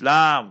have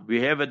Islam, we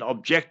have an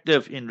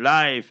objective in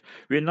life.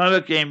 We never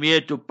came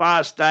here to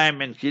pass time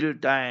and kill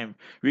time.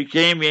 We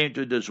came here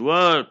into this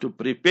world to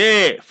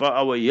prepare for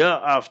our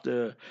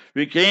hereafter.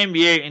 We came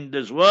here in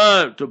this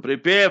world to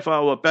prepare for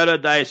our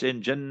paradise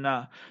and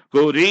Jannah.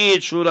 Go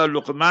read Surah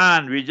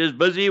Luqman. We're just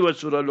busy with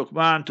Surah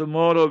Luqman.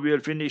 Tomorrow we'll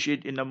finish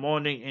it in the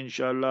morning,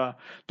 inshallah.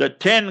 The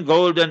 10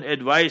 golden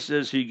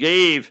advices he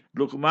gave,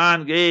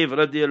 Luqman gave,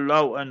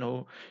 radiallahu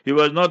anhu. He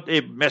was not a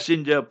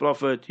messenger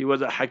prophet. He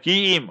was a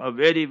hakim, a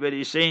very,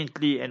 very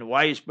saintly and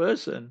wise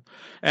person.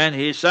 And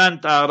his son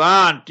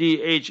Taran,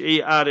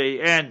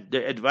 Tharan,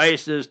 the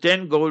advices,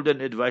 10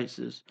 golden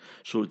advices.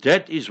 So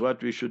that is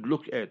what we should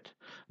look at.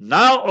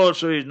 Now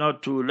also is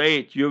not too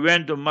late. You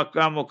went to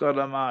Makkah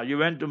Mukarramah, you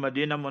went to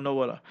Medina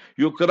Munawwara.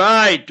 You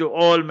cried to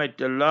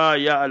Almighty Allah,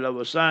 Ya Allah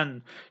wa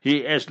son,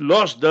 he has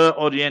lost the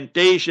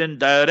orientation,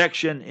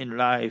 direction in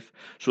life.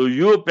 So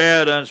you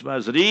parents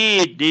must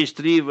read these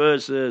 3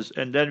 verses,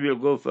 and then we'll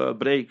go for a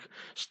break.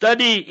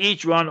 Study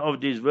each one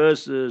of these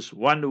verses.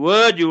 One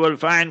word you will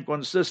find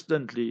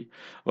consistently.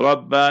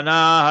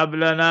 رَبَّنَا هَبْ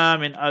لَنَا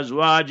مِنْ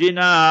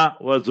أَزْوَاجِنَا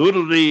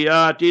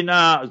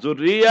وَذُرِّيَّاتِنَا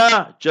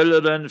Zurriya,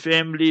 children,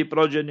 family,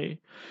 progeny.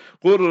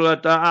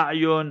 قُرَّةَ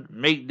أَعْيُن,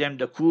 make them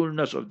the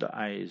coolness of the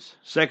eyes.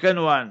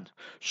 Second one,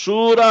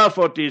 Surah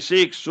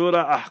 46,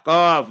 Surah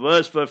Ahqaf,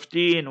 verse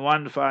 15,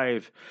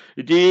 1-5.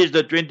 It is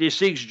the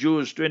 26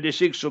 juz,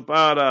 26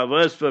 supara,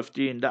 verse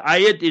 15. The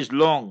ayat is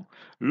long.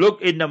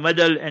 Look in the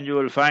middle and you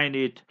will find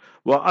it.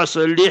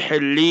 وَأَصْلِحْ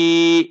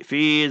لِي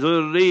فِي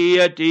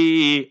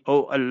ذُرِّيَّتِي.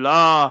 O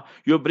Allah,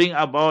 you bring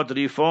about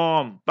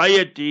reform,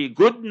 piety,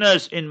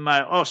 goodness in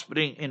my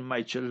offspring, in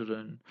my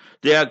children.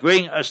 They are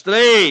going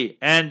astray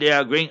and they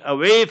are going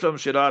away from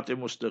Sirat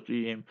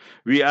al-Mustaqim.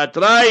 We are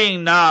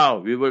trying now.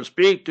 We will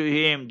speak to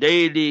him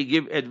daily,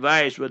 give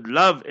advice with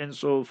love and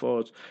so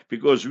forth,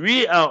 because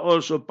we are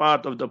also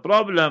part of the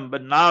problem,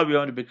 but now we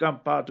want to become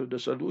part of the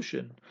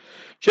solution.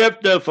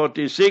 Chapter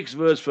 46,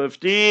 verse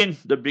 15,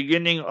 the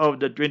beginning of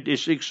the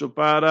 26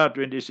 supara,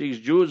 26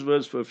 juz,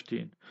 verse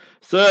 15.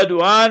 Third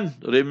one,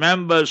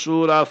 remember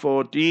Surah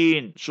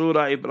 14,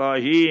 Surah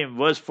Ibrahim,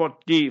 verse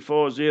 40,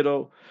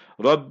 40.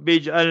 رَبِّ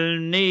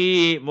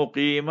اجْعَلْنِي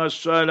مُقِيمَ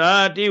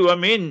الصَّلَاةِ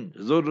وَمِنْ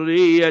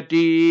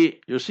ذُرِّيَّتِي.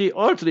 You see,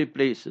 all 3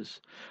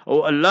 places.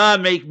 Oh Allah,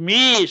 make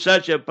me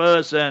such a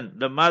person,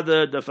 the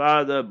mother, the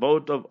father,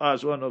 both of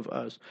us, one of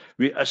us.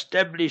 We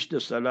establish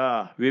the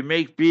salah. We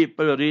make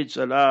people read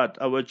salat,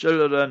 our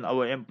children,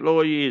 our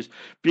employees,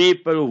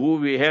 people who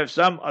we have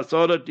some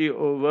authority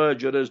over,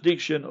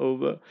 jurisdiction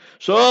over.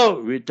 So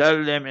we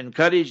tell them,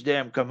 encourage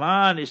them, come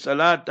on, it's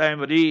salat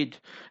time, read.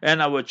 And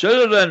our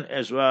children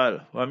as well.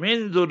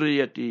 وَمِن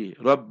ذُرِّيَّتِي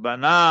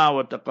رَبَّنَا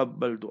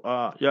وَتَقَبَّلْ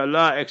دُعَا. Ya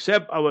Allah,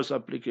 accept our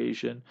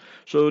supplication.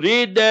 So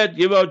read that,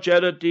 give out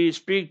charity,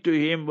 speak to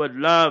him with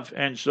love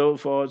and so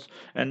forth,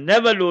 and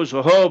never lose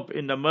hope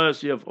in the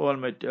mercy of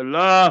Almighty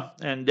Allah.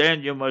 And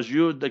then you must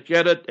use the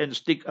carrot and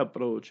stick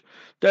approach.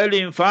 Tell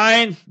him,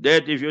 fine,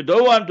 that if you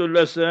don't want to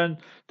listen,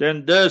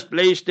 then this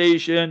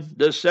PlayStation,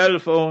 this cell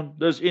phone,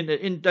 this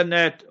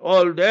internet,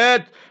 all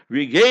that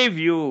we gave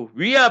you,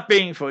 we are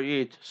paying for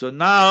it. So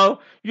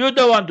now you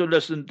don't want to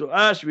listen to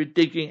us, we're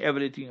taking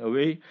everything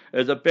away.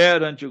 As a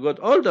parent, you got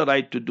all the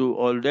right to do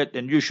all that,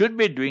 and you should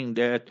be doing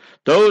that.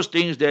 Those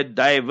things that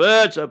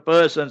diverts a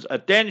person's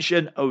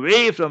attention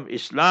away from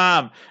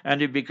Islam,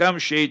 and he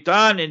becomes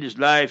shaitan in his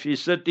life.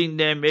 He's sitting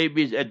there,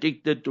 maybe he's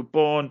addicted to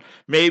porn,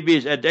 maybe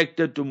he's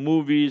addicted to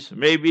movies,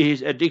 maybe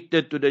he's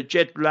addicted to the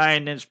chat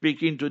line and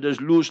speaking to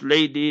those loose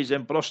ladies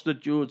and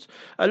prostitutes.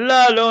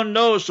 Allah alone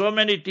knows, so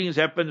many things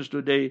happens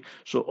today.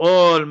 So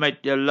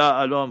Almighty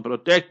Allah alone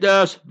protect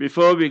us.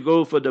 Before we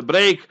go for the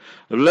break,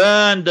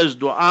 learn this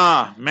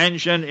dua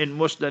mentioned in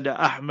Musnad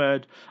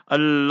Ahmad.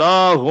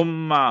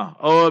 Allahumma,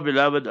 oh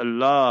beloved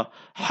Allah,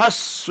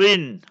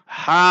 Hassin,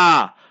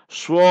 ha,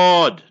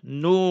 sword,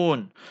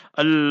 noon.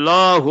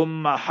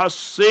 Allahumma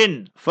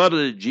hassin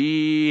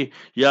farji.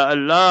 Ya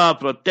Allah,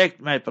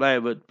 protect my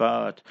private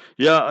part.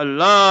 Ya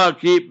Allah,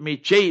 keep me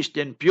chaste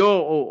and pure,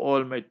 O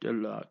Almighty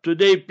Allah.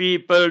 Today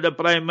people, the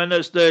Prime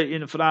Minister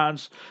in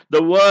France,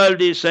 the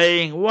world is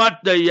saying, what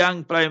the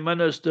young Prime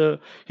Minister,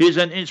 he's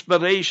an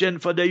inspiration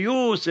for the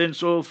youth and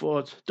so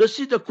forth. This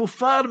is the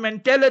kuffar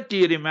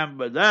mentality,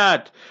 remember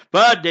that.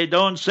 But they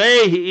don't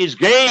say he is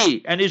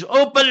gay and is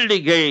openly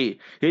gay.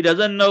 He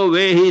doesn't know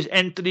where his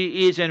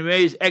entry is and where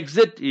his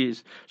exit is.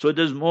 So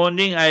this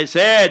morning I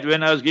said,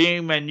 when I was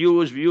giving my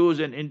news, views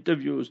and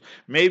interviews,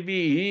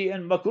 maybe he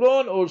and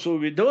Macron also,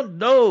 we don't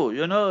know,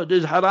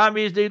 these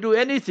haramis, they do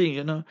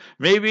anything,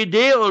 Maybe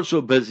they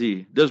also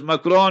busy. This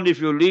Macron, if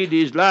you read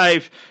his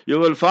life, you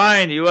will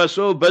find he was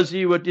so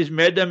busy with his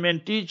madam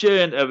and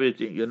teacher and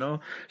everything,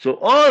 So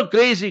all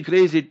crazy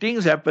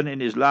things happen in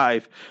his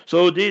life.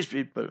 So these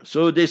people,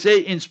 so they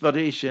say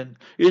inspiration.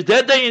 Is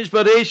that the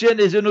inspiration?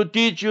 Is to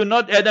teach you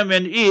not Adam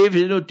and Eve,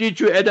 is to teach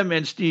you Adam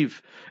and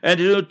Steve. And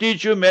it will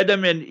teach you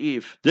Adam and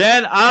Eve.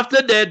 Then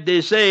after that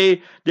they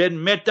say that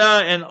Meta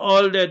and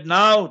all that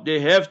now they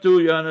have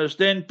to, you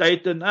understand,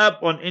 tighten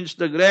up on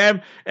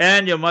Instagram,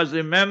 and you must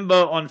remember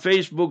on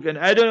Facebook, and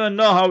I don't even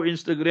know how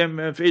Instagram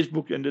and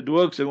Facebook and it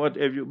works and what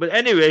have you. But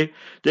anyway,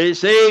 they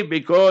say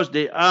because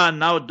they are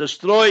now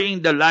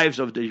destroying the lives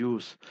of the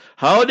youth.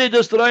 How are they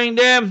destroying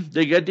them?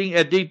 They're getting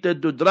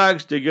addicted to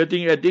drugs, they're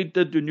getting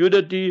addicted to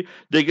nudity,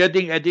 they're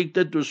getting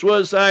addicted to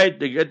suicide,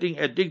 they're getting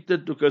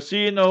addicted to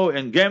casino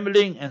and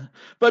gambling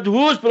But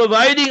who's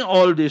providing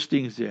all these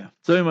things here?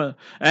 So,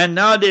 and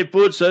now they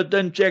put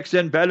certain checks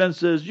and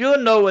balances. You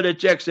know what a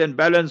checks and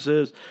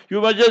balances.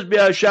 You must just be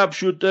a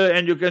sharpshooter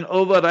and you can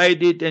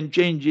override it and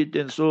change it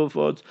and so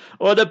forth.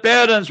 Or the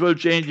parents will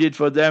change it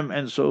for them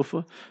and so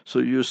forth. So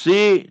you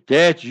see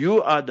that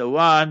you are the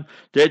one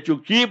that you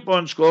keep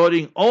on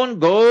scoring own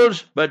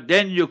goals, but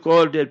then you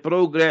call that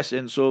progress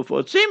and so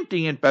forth. Same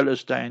thing in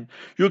Palestine.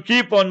 You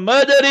keep on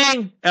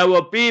murdering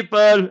our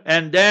people,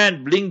 and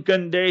then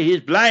Blinken there, he's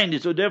blind.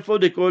 So therefore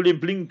they call him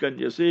Blinken,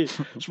 you see.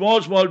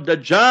 Small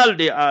Dajjal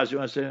they ask, you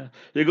must say.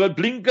 They got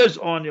blinkers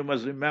on, you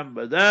must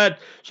remember that.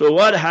 So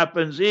what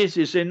happens is,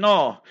 he say,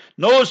 no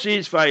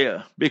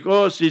ceasefire,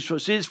 because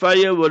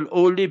ceasefire will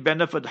only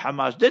benefit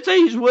Hamas. That's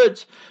his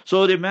words.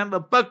 So remember,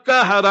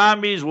 Pakka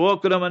Haramis, war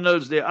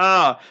criminals they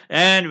are,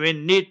 and we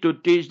need to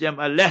teach them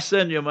a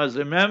lesson, you must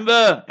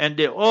remember, and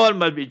they all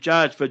must be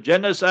charged for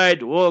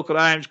genocide, war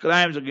crimes,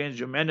 crimes against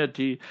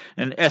humanity,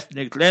 and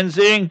ethnic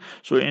cleansing.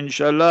 So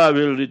inshallah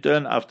we'll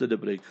return after the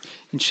break.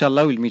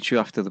 Inshallah, we'll meet you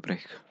after the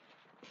break.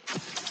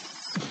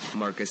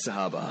 Marcus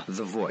Sahaba,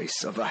 the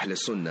voice of Ahl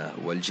Sunnah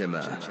wal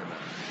Jama'ah.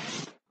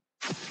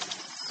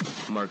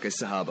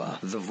 Marcus Sahaba,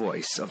 the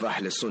voice of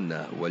Ahl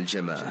Sunnah wal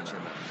Jama'ah.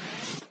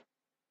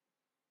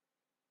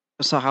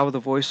 Sahaba, the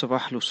voice of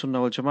Ahlus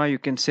Sunnah wal Jama'ah. You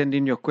can send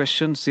in your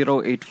questions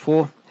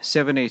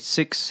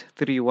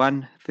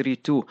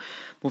 084-786-3132.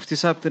 Mufti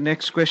Sahab, the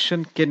next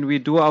question: can we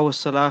do our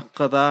salah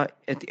qada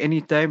at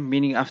any time,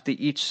 meaning after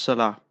each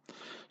salah?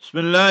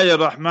 Bismillahir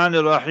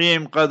Rahmanir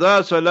Rahim.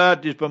 Qada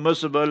salat is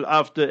permissible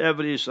after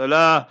every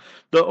salah.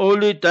 The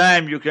only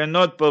time you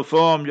cannot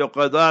perform your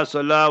qada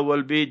salah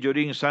will be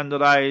during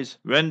sunrise,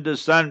 when the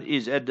sun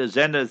is at the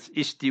zenith,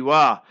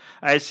 istiwa.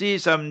 I see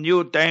some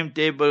new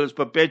timetables,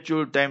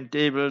 perpetual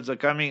timetables are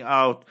coming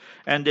out,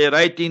 and they're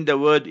writing the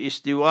word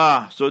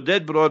istiwa. So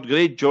that brought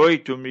great joy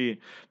to me.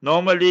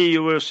 Normally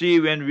you will see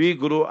when we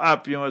grew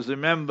up, you must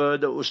remember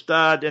the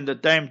ustad and the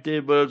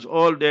timetables,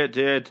 all that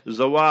had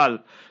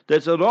zawal.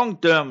 That's a wrong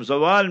term.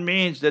 Zawal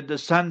means that the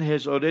sun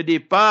has already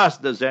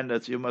passed the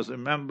zenith. You must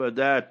remember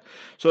that.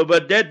 So,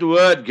 but that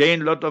word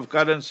gained a lot of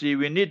currency.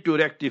 We need to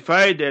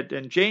rectify that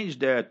and change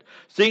that.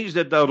 Things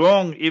that are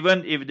wrong,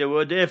 even if they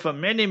were there for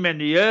many,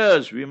 many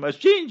years, we must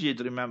change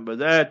it. Remember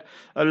that.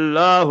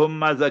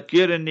 Allahumma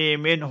zakirni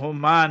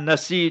minhuma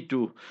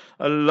nasitu.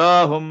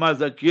 Allahumma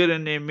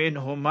zakirni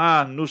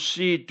minhuma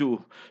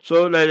nusitu.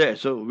 So like that.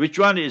 So which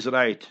one is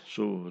right?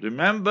 So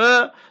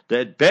remember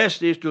that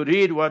best is to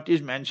read what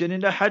is mentioned in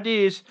the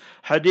hadith.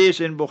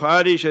 Hadith in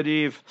Bukhari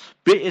Sharif.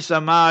 بئس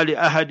ما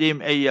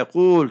لأحدهم أن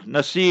يقول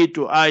نسيت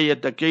آية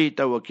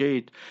كيت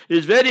وكيت.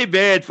 It's very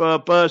bad for a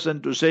person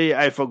to say,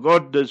 I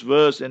forgot this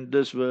verse and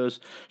this verse.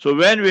 So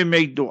when we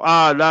make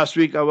dua, last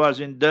week I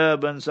was in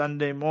Durban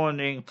Sunday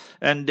morning,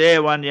 and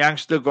there one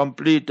youngster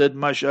completed,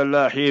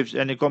 mashallah, hifz,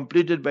 and he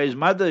completed by his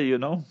mother,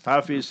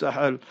 Hafiz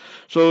Sahal.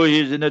 So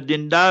he's in a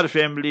Dindar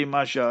family,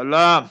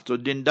 mashallah. So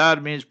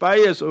Dindar means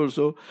pious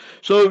also.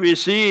 So we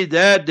see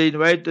that they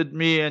invited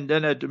me, and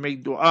then I had to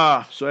make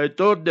dua. So I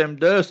told them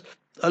this,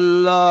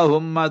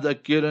 Allahumma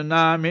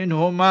dhakkirna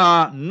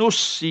minhuma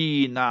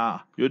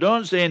nussina. You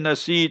don't say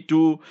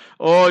nasitu,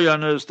 or you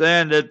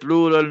understand that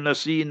plural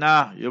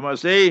nasina. You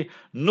must say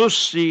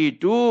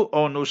nussitu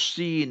or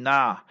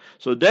nussina.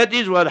 So that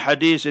is what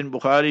hadith in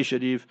Bukhari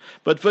Sharif.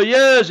 But for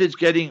years it's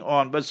carrying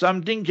on. But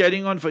something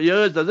carrying on for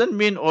years doesn't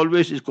mean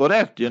always is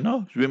correct,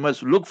 We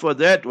must look for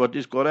that, what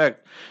is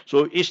correct.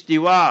 So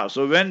istiwa.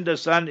 So when the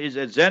sun is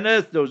at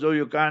zenith, though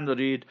you can't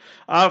read.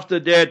 After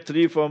that,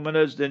 3-4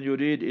 minutes, then you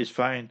read is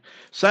fine.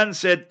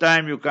 Sunset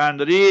time you can't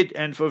read,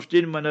 and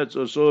 15 minutes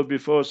or so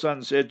before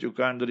sunset you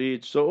can't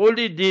read. So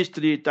only these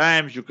 3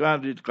 times you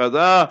can't read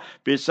qada.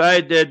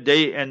 Beside that,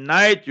 day and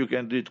night you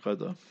can read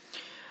qada.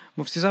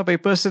 Mufti Sahab, a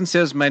person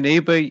says, my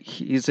neighbor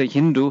is a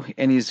Hindu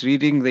and he's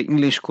reading the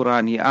English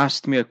Quran. He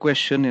asked me a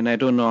question and I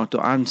don't know how to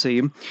answer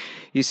him.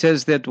 He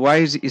says that why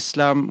is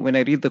Islam, when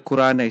I read the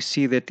Quran, I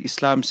see that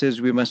Islam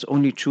says we must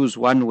only choose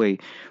one way,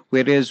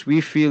 whereas we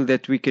feel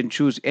that we can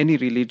choose any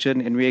religion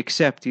and we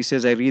accept. He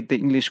says, I read the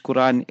English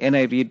Quran and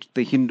I read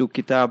the Hindu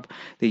kitab,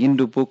 the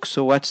Hindu book,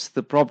 so what's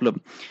the problem?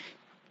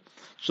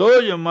 So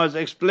you must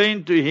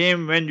explain to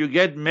him when you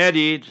get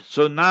married,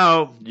 so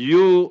now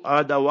you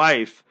are the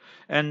wife.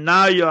 And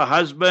now your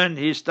husband,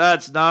 he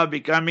starts now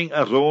becoming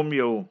a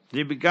Romeo.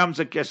 He becomes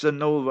a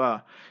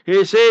Casanova.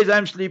 He says,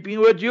 I'm sleeping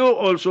with you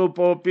also,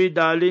 Poppy,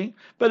 darling.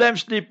 But I'm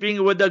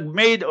sleeping with the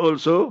maid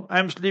also.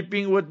 I'm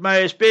sleeping with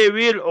my spare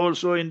wheel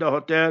also in the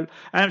hotel.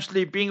 I'm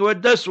sleeping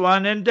with this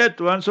one and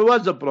that one. So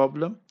what's the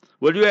problem?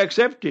 Will you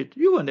accept it?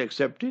 You won't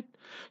accept it.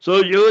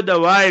 So you, the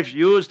wife,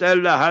 you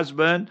tell the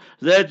husband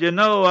that, you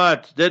know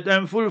what, that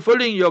I'm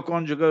fulfilling your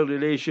conjugal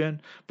relation,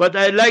 but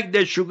I like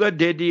that sugar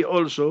daddy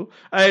also.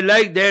 I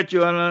like that,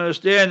 you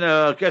understand,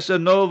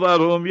 Casanova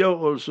Romeo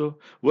also.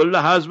 Will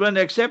the husband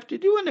accept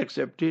it? He won't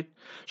accept it.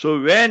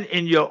 So when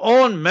in your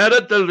own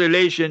marital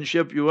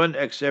relationship you won't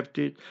accept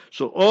it,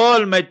 so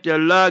Almighty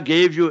Allah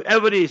gave you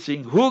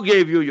everything. Who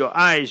gave you your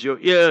eyes, your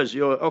ears,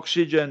 your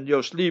oxygen,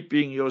 your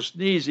sleeping, your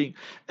sneezing,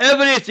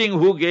 everything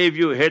who gave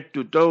you head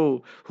to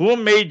toe? Who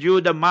made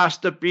you the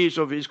masterpiece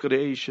of His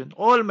creation?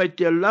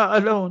 Almighty Allah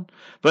alone.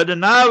 But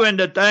now when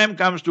the time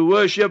comes to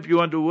worship, you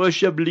want to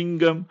worship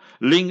Lingam.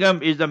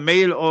 Lingam is the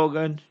male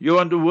organ. You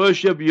want to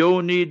worship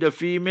Yoni, the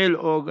female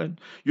organ.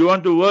 You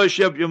want to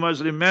worship, you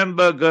must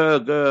remember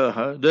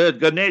the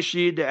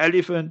Ganeshi, the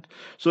elephant.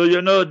 So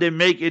they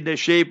make it the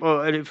shape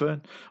of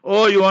elephant.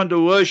 Or you want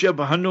to worship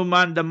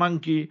Hanuman, the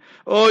monkey.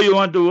 Or you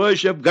want to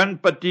worship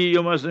Ganpati,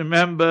 you must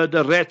remember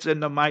the rats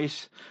and the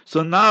mice.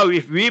 So now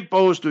if we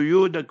pose to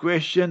you the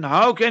question,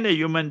 how can a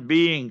human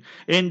being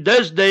in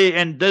this day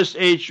and this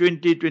age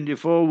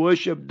 2024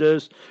 worship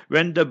this,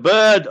 when the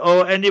bird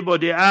or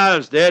anybody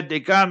else that they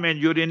come and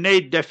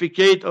urinate,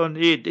 defecate on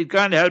it, it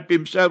can't help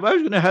himself, how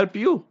is it going to help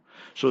you?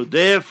 So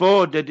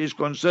therefore that is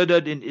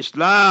considered in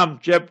Islam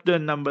chapter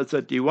number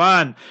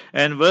 31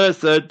 and verse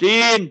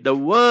 13, the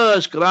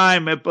worst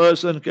crime a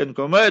person can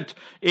commit,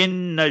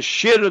 inna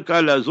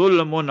shirka la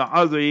zulmun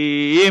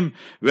azim,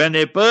 when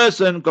a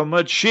person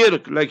commits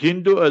shirk like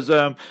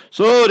Hinduism.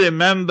 So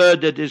remember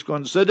that is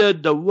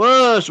considered the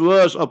worst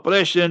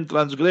oppression,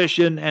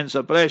 transgression and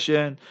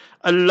suppression.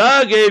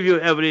 Allah gave you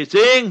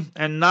everything,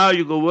 and now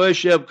you go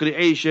worship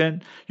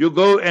creation. You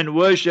go and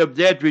worship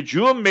that which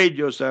you made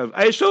yourself.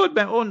 I saw with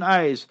my own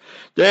eyes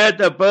that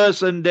a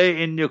person there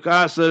in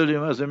Newcastle, you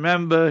must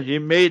remember, he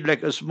made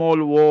like a small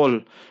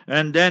wall,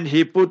 and then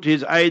he put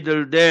his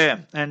idol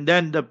there, and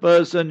then the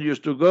person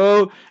used to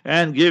go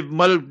and give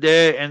milk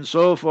there, and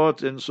so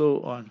forth and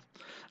so on.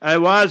 I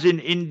was in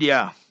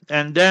India,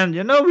 and then,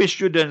 we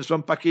students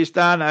from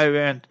Pakistan, I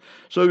went.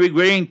 So we're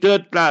going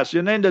third class,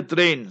 in the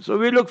train. So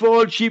we look for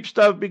all cheap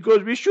stuff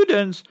because we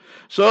students.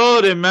 So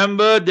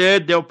remember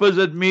that the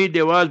opposite me,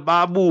 there was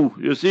Babu.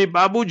 You see,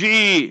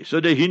 Babuji.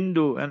 So the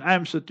Hindu, and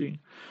I'm sitting.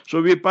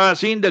 So we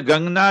passing the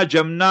Ganga,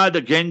 Jamna,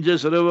 the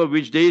Ganges river,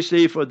 which they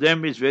say for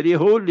them is very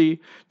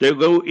holy. They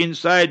go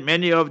inside,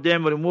 many of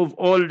them remove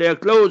all their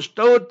clothes,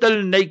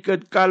 total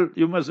naked cult.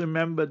 You must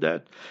remember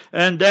that.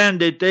 And then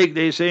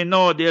they say,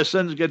 no, their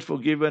sins get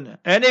forgiven.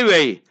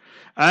 Anyway,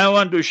 I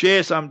want to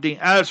share something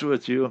else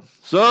with you.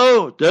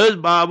 So, this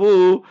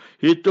Babu,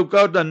 he took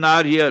out the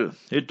nariyal,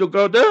 he took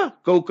out the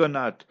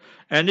coconut,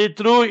 and he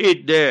threw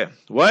it there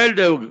while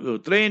the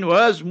train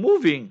was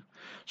moving.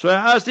 So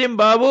I asked him,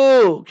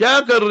 Babu,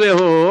 kya kar rahe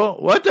ho?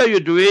 What are you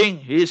doing?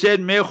 He said,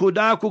 Main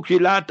khuda ko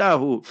khilata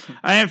hu.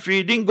 I am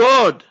feeding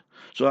God.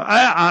 So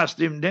I asked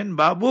him then,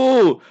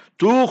 Babu,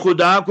 tu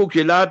khuda ko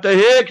khilata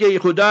hai ki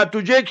khuda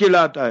tujhe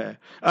khilata hai?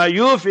 Are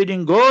you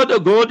feeding God or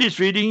God is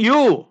feeding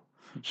you?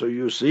 So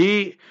you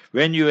see,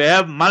 when you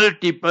have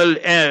multiple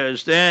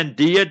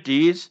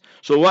deities,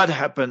 so what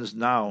happens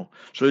now?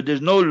 So there's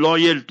no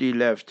loyalty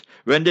left.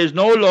 When there's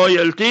no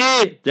loyalty,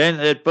 then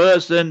a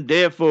person,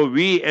 therefore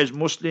we as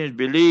Muslims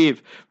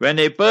believe, when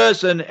a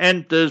person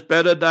enters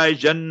paradise,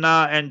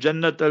 Jannah and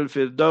Jannat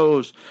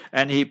al-Firdaus,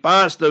 and he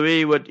passed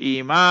away with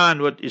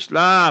Iman, with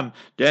Islam,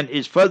 then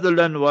is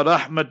fadlan wa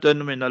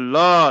rahmatan min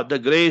Allah, the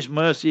grace,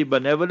 mercy,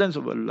 benevolence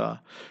of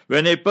Allah.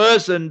 When a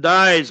person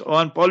dies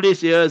on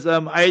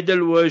polytheism,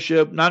 idol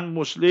worship,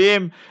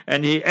 non-Muslim,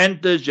 and he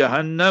enters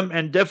Jahannam,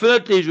 and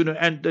definitely is going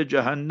to enter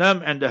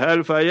Jahannam and the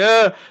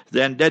hellfire,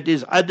 then that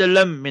is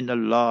adalam min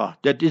Allah.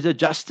 That is the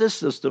justice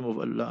system of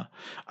Allah.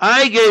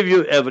 I gave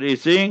you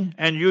everything,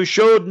 and you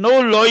showed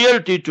no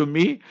loyalty to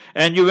me,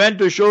 and you went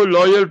to show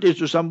loyalty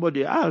to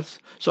somebody else.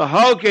 So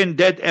how can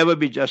that ever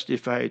be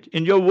justified?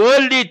 In your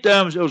worldly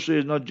terms also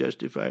is not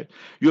justified.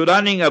 You're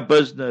running a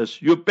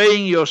business, you're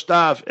paying your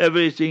staff,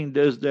 everything,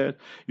 this, that.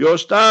 Your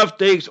staff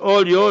takes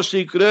all your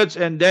secrets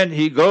and then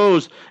he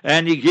goes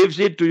and he gives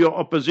it to your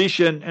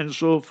opposition and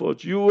so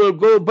forth. You will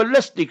go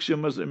ballistics, you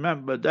must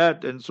remember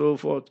that and so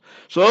forth.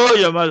 So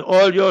you must,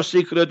 all your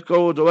secret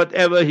codes or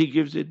whatever he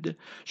gives it.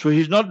 So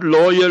he's not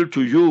loyal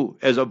to you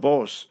as a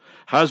boss.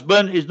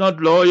 Husband is not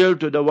loyal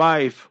to the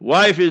wife.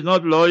 Wife is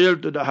not loyal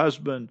to the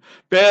husband.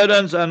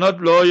 Parents are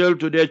not loyal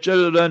to their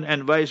children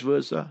and vice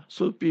versa.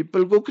 So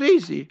people go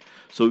crazy.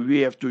 So we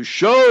have to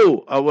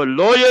show our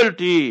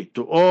loyalty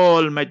to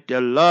Almighty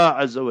Allah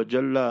Azza wa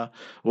Jalla.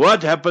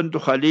 What happened to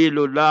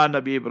Khalilullah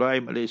Nabi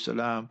Ibrahim alayhi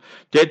salam?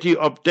 That he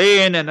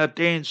obtained and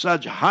attained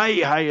such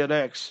high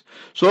ranks.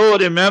 So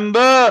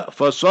remember,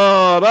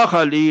 فَصَارَ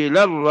خَلِيلَ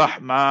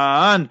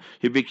الرَّحْمَنِ,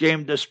 he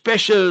became the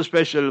special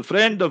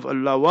friend of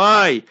Allah.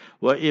 Why?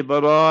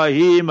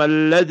 وَإِبْرَاهِيمَ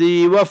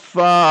الَّذِي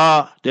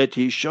وَفَّى, that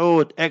he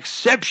showed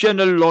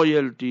exceptional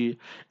loyalty.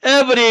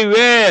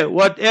 Everywhere,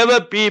 whatever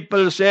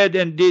people said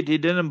and did, he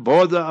didn't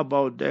bother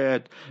about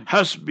that.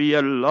 Hasbi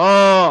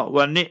Allah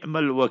wa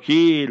ni'mal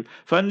wakil,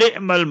 fa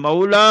ni'mal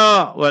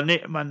mawla wa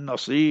ni'mal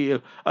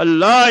nasir.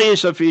 Allah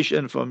is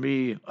sufficient for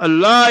me.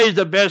 Allah is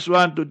the best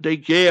one to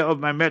take care of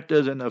my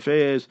matters and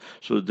affairs.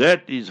 So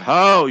that is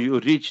how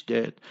you reach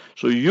that.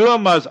 So you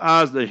must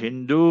ask the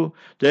Hindu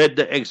that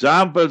the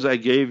examples I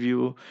gave you,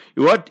 you,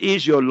 what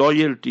is your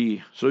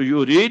loyalty? So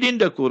you read in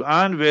the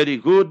Quran, very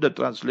good, the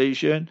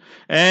translation,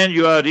 and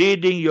you are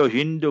reading your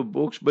Hindu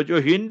books, but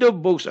your Hindu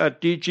books are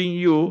teaching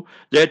you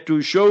that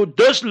to show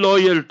this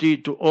loyalty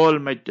to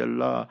Almighty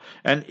Allah.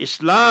 And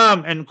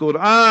Islam and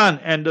Quran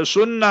and the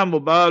Sunnah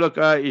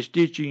Mubarakah is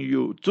teaching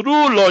you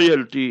true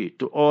loyalty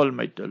to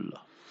Almighty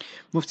Allah.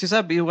 Mufti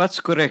Sahib, what's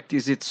correct?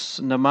 Is it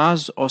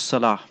namaz or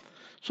salah?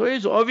 So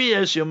it's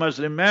obvious, you must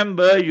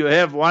remember, you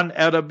have one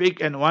Arabic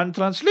and one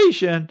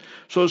translation.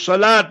 So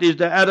salat is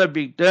the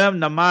Arabic term,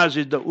 namaz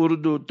is the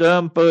Urdu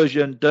term,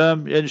 Persian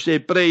term, and you say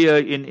prayer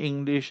in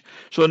English.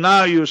 So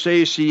now you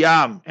say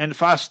siyam and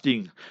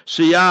fasting,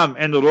 siyam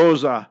and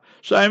roza.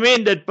 So I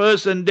mean that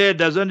person there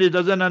doesn't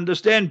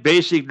understand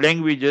basic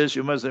languages,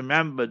 you must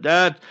remember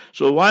that.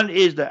 So one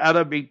is the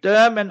Arabic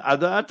term and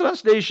other are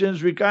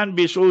translations. We can't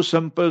be so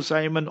simple,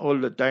 Simon, all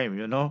the time,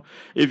 you know.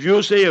 If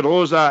you say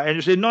roza and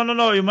you say,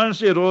 no, you must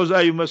say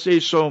roza, you must say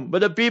som.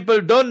 But the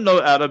people don't know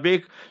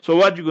Arabic, so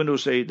what you going to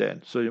say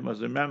then? So you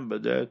must remember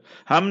that.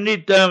 How many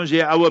terms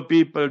here our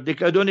people, they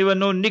don't even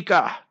know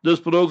nikah.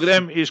 This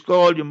program is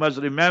called, you must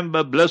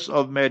remember, Bliss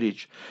of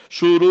Marriage.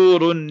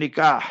 Sururun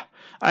nikah.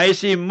 I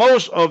see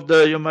most of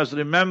you must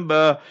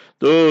remember,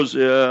 those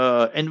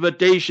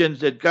invitations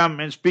that come.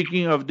 And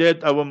speaking of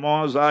that, our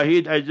Muhammad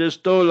Zahid, I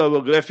just told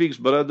our graphics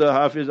brother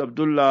Hafiz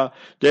Abdullah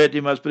that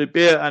he must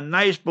prepare a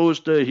nice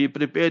poster. He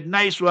prepared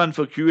nice one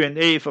for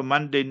Q&A for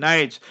Monday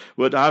nights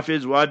with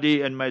Hafiz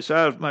Wadi and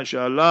myself,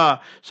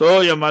 mashallah.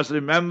 So you must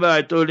remember,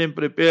 I told him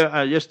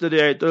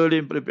yesterday I told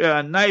him prepare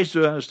a nice,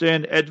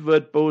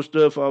 advert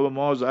poster for our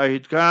Muhammad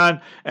Zahid Khan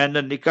and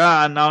the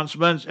nikah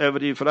announcements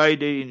every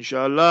Friday,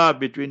 inshallah,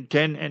 between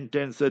 10 and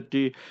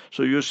 10:30.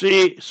 So you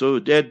see, so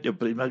that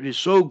it must be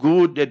so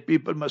good that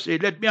people must say,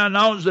 let me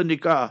announce the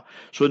nikah.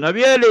 So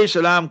Nabi alayhi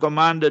salam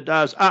commanded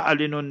us,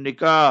 a'alinun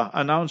nikah,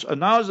 announce the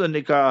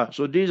nikah.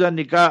 So these are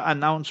nikah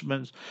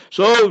announcements.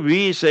 So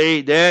we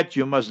say that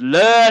you must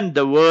learn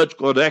the words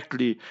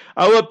correctly.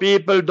 Our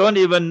people don't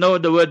even know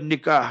the word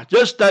nikah.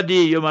 Just study,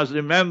 you must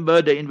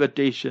remember the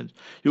invitations.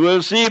 You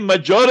will see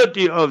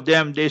majority of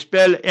them, they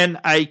spell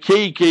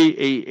Nikkah.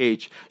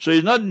 So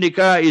it's not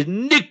nikah, it's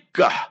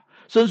nikah.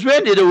 Since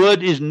when the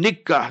word is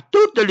nikah?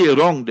 Totally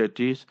wrong, that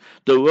is.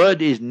 The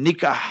word is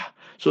nikah.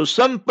 So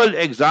simple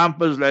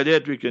examples like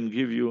that we can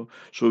give you.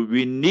 So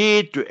we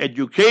need to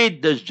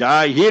educate this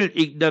jahil,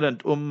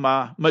 ignorant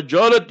ummah.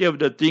 Majority of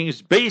the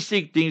things,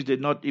 basic things, they're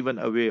not even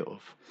aware of.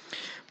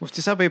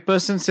 Mufti Sahib, a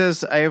person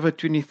says, I have a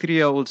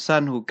 23-year-old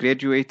son who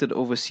graduated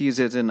overseas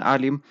as an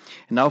alim.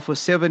 And now for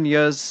 7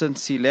 years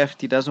since he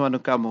left, he doesn't want to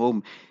come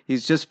home.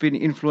 He's just been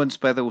influenced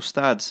by the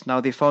ustads.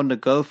 Now they found a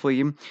girl for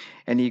him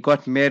and he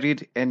got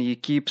married and they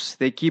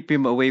keep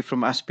him away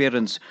from us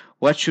parents.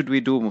 What should we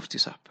do, Mufti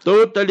Sahib?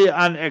 Totally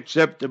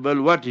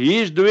unacceptable. What he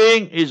is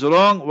doing is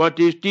wrong. What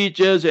his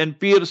teachers and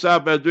Pir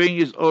Sahib are doing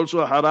is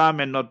also haram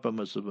and not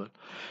permissible.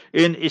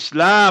 In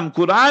Islam,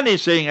 Quran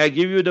is saying, I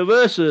give you the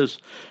verses.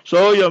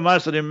 So you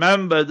must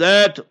remember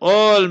that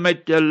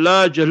Almighty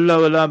Allah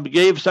Jalla wala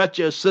gave such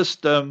a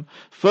system.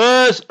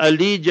 First,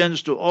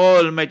 allegiance to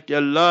Almighty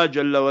Allah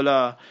Jalla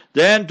wala.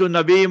 Then to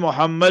Nabi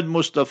Muhammad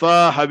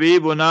Mustafa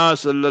Habibuna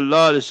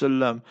Sallallahu Alaihi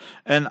Wasallam.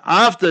 And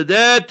after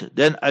that,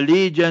 then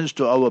allegiance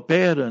to our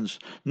parents.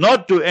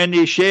 Not to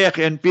any sheikh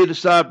and Pir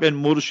Sahib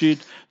and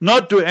Murshid.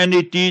 Not to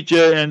any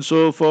teacher and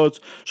so forth.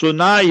 So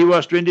now he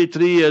was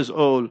 23 years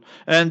old.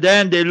 And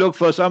then they look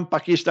for some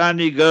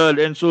Pakistani girl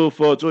and so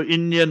forth. So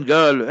Indian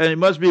girl. And it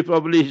must be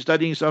probably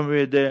studying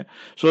somewhere there.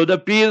 So the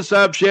Pir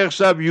Sahib, Sheikh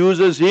Sahib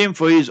uses him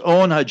for his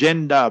own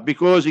agenda.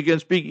 Because he can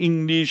speak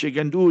English, he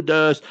can do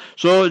this.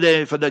 So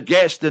they, for the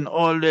guest and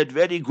all that,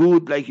 very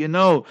good, like you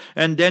know.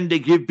 And then they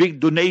give big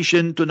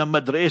donation to the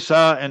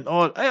madrasa and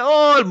all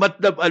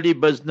Matlab Ali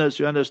business,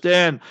 you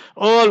understand?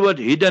 All what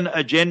hidden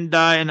agenda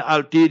and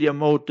ulterior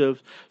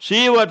motives.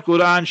 See what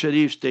Quran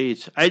Sharif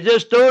states. I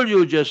just told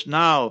you just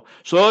now.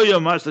 So you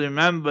must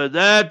remember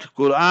that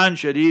Quran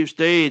Sharif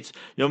states,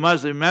 you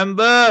must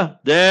remember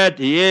that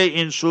here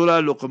in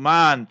Surah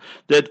Luqman,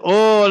 that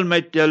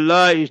Almighty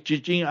Allah is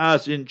teaching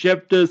us in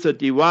chapter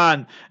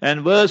 31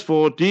 and verse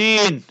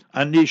 14,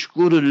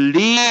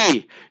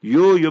 Anishkurli,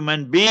 you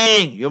human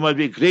being, you must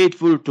be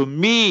grateful to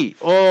me,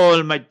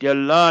 Almighty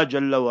Allah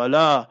Jalla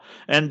wala.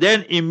 And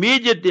then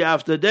immediately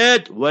after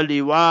that,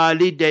 Wali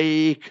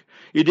Walidaik.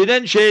 He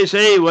didn't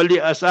say Wali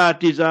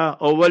Asatiza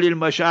or Wali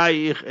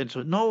Mashayikh, and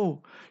so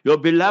no. Your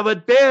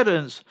beloved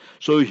parents.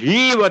 So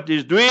he, what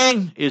he's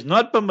doing is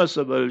not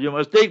permissible. You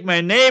must take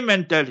my name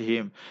and tell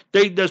him.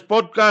 Take this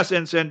podcast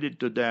and send it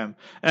to them.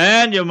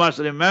 And you must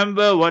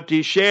remember what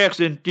his sheikhs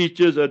and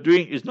teachers are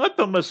doing is not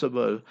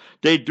permissible.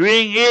 They're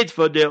doing it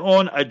for their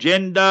own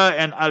agenda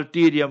and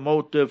ulterior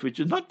motive, which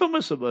is not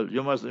permissible.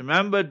 You must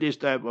remember this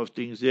type of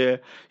things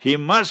here. He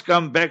must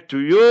come back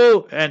to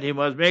you and he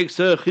must make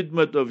sir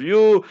khidmat of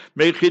you.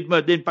 Make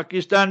khidmat. In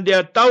Pakistan, there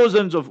are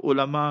thousands of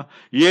ulama.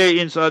 Here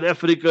in South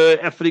Africa,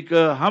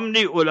 Africa, how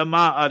many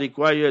ulama are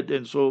required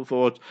and so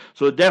forth.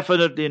 So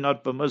definitely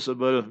not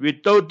permissible. We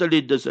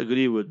totally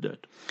disagree with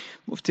that.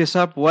 Mufti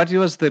Sahab, what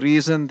was the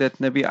reason that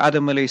Nabi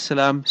Adam alayhi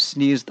salam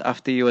sneezed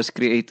after he was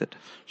created?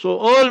 So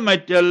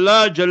Almighty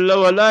Allah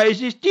Jalla wala is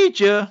his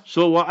teacher.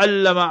 So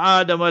وَعَلَّمَ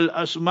آدَمَ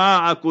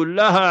الْأَسْمَاءَ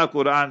كُلَّهَا,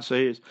 Quran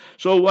says.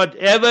 So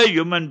whatever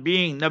human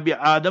being, Nabi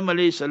Adam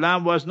alayhi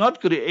salam was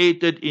not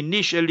created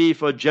initially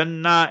for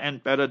Jannah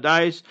and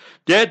paradise.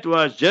 That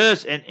was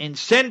just an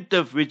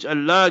incentive which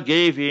Allah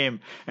gave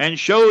him and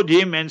showed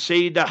him, and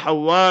Sayyidah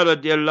Hawa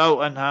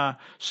radiallahu anha,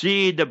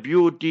 see the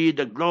beauty,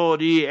 the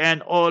glory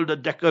and all the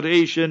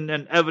decoration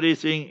and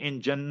everything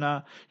in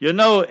Jannah,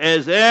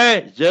 as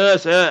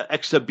just a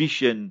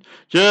exhibition,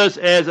 just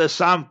as a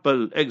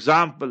sample,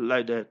 example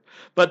like that.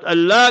 But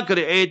Allah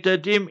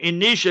created him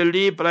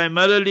initially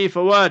primarily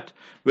for what?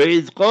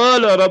 وَإِذْ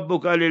قَالَ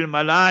رَبُّكَ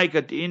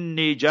لِلْمَلَائِكَةِ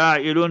إِنِّي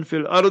جَاعِلٌ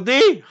فِي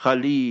الْأَرْضِ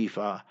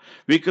خَلِيفَةً.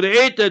 We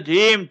created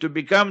him to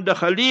become the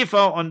Khalifa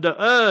on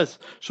the earth.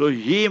 So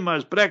he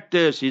must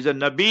practice. He's a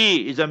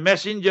Nabi, he's a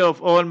messenger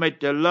of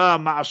Almighty Allah,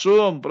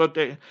 Ma'soom,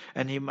 protect.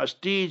 And he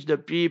must teach the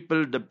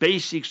people the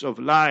basics of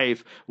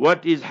life.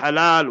 What is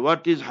halal,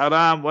 what is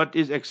haram, what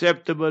is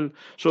acceptable.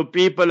 So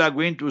people are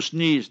going to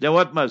sneeze. Then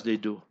what must they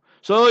do?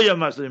 So you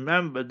must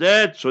remember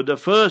that. So the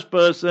first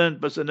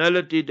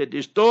personality that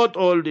is taught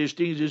all these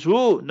things is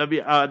who?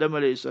 Nabi Adam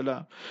alayhi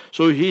salam.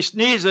 So he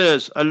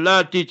sneezes.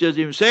 Allah teaches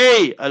him,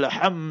 say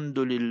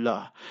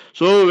Alhamdulillah.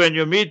 So when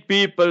you meet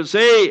people,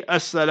 say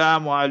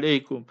Assalamu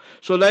alaikum.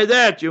 So like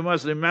that you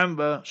must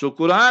remember. So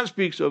Quran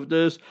speaks of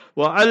this.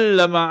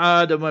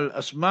 وَعَلَّمَ آدَمَ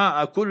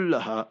الْأَسْمَاءَ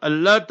كُلَّهَا.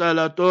 Allah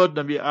Ta'ala taught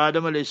Nabi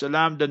Adam alayhi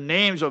salam the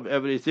names of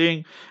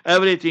everything.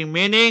 Everything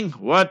meaning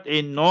what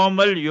a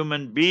normal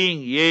human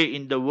being,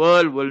 in the world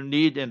will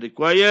need and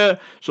require.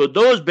 So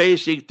those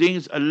basic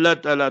things Allah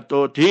Ta'ala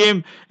taught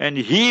him, and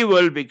he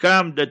will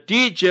become the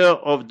teacher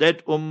of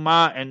that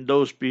ummah and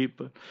those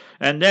people.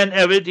 And then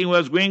everything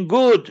was going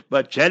good,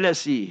 but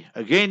jealousy.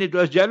 Again it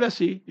was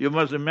jealousy. You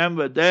must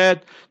remember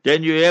that.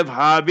 Then you have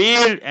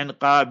Habil and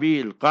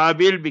Qabil.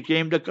 Qabil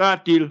became the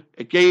Qatil,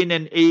 Cain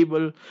and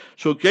Abel.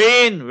 So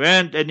Cain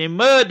went and he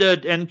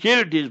murdered and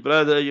killed his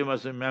brother. You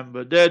must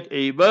remember that.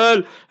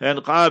 Abel and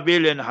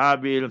Qabil and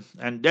Habil.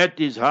 And that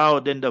is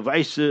how then the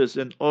vices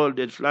and all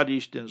that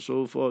flourished and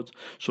so forth.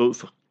 So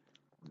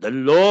the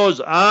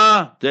laws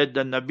are that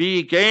the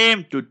Nabi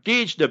came to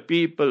teach the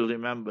people,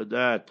 remember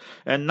that.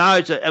 And now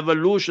it's an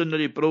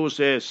evolutionary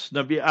process.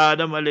 Nabi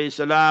Adam alayhi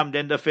salam,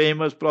 then the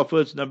famous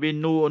prophets, Nabi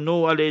Nuh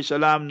alayhi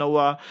salam,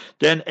 Noah,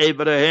 then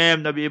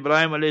Abraham, Nabi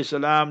Ibrahim alayhi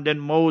salam, then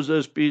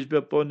Moses, peace be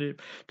upon him,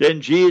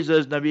 then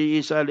Jesus, Nabi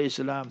Isa alayhi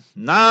salam.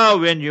 Now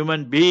when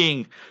human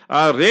beings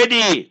are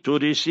ready to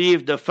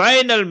receive the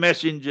final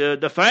messenger,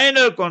 the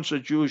final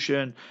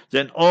constitution,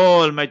 then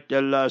Almighty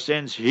Allah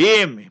sends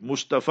him,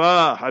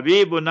 Mustafa,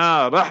 Habibuna,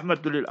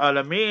 Rahmatul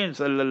Alameen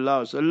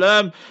sallallahu alaihi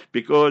wasallam,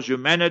 because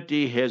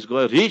humanity has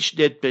reached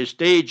that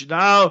stage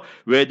now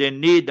where they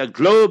need a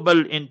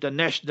global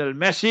international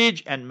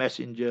message and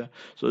messenger.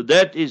 So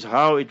that is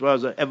how it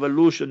was an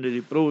evolutionary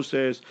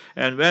process.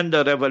 And when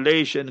the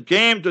revelation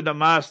came to the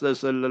Master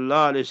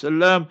sallallahu alaihi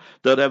wasallam,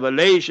 the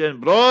revelation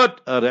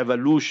brought a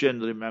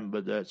revolution, remember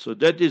that. So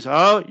that is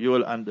how you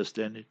will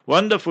understand it.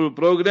 Wonderful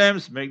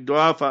programs. Make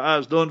dua for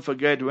us. Don't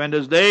forget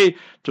Wednesday,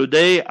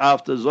 today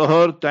after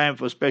Zohar, time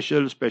for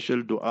special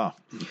dua.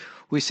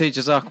 We say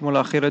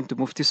Jazakumullah khairan to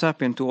Mufti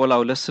Sahib and to all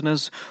our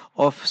listeners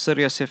of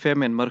Sirius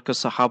FM and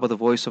Markaz Sahaba, the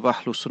voice of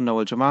Ahlus Sunnah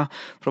wal Jama'ah.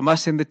 From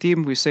us in the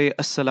team, we say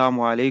Assalamu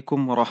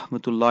alaikum wa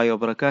rahmatullahi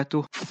wa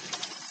barakatuh.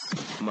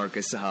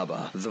 Markaz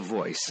Sahaba, the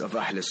voice of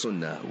Ahlus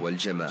Sunnah wal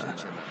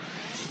Jama'ah.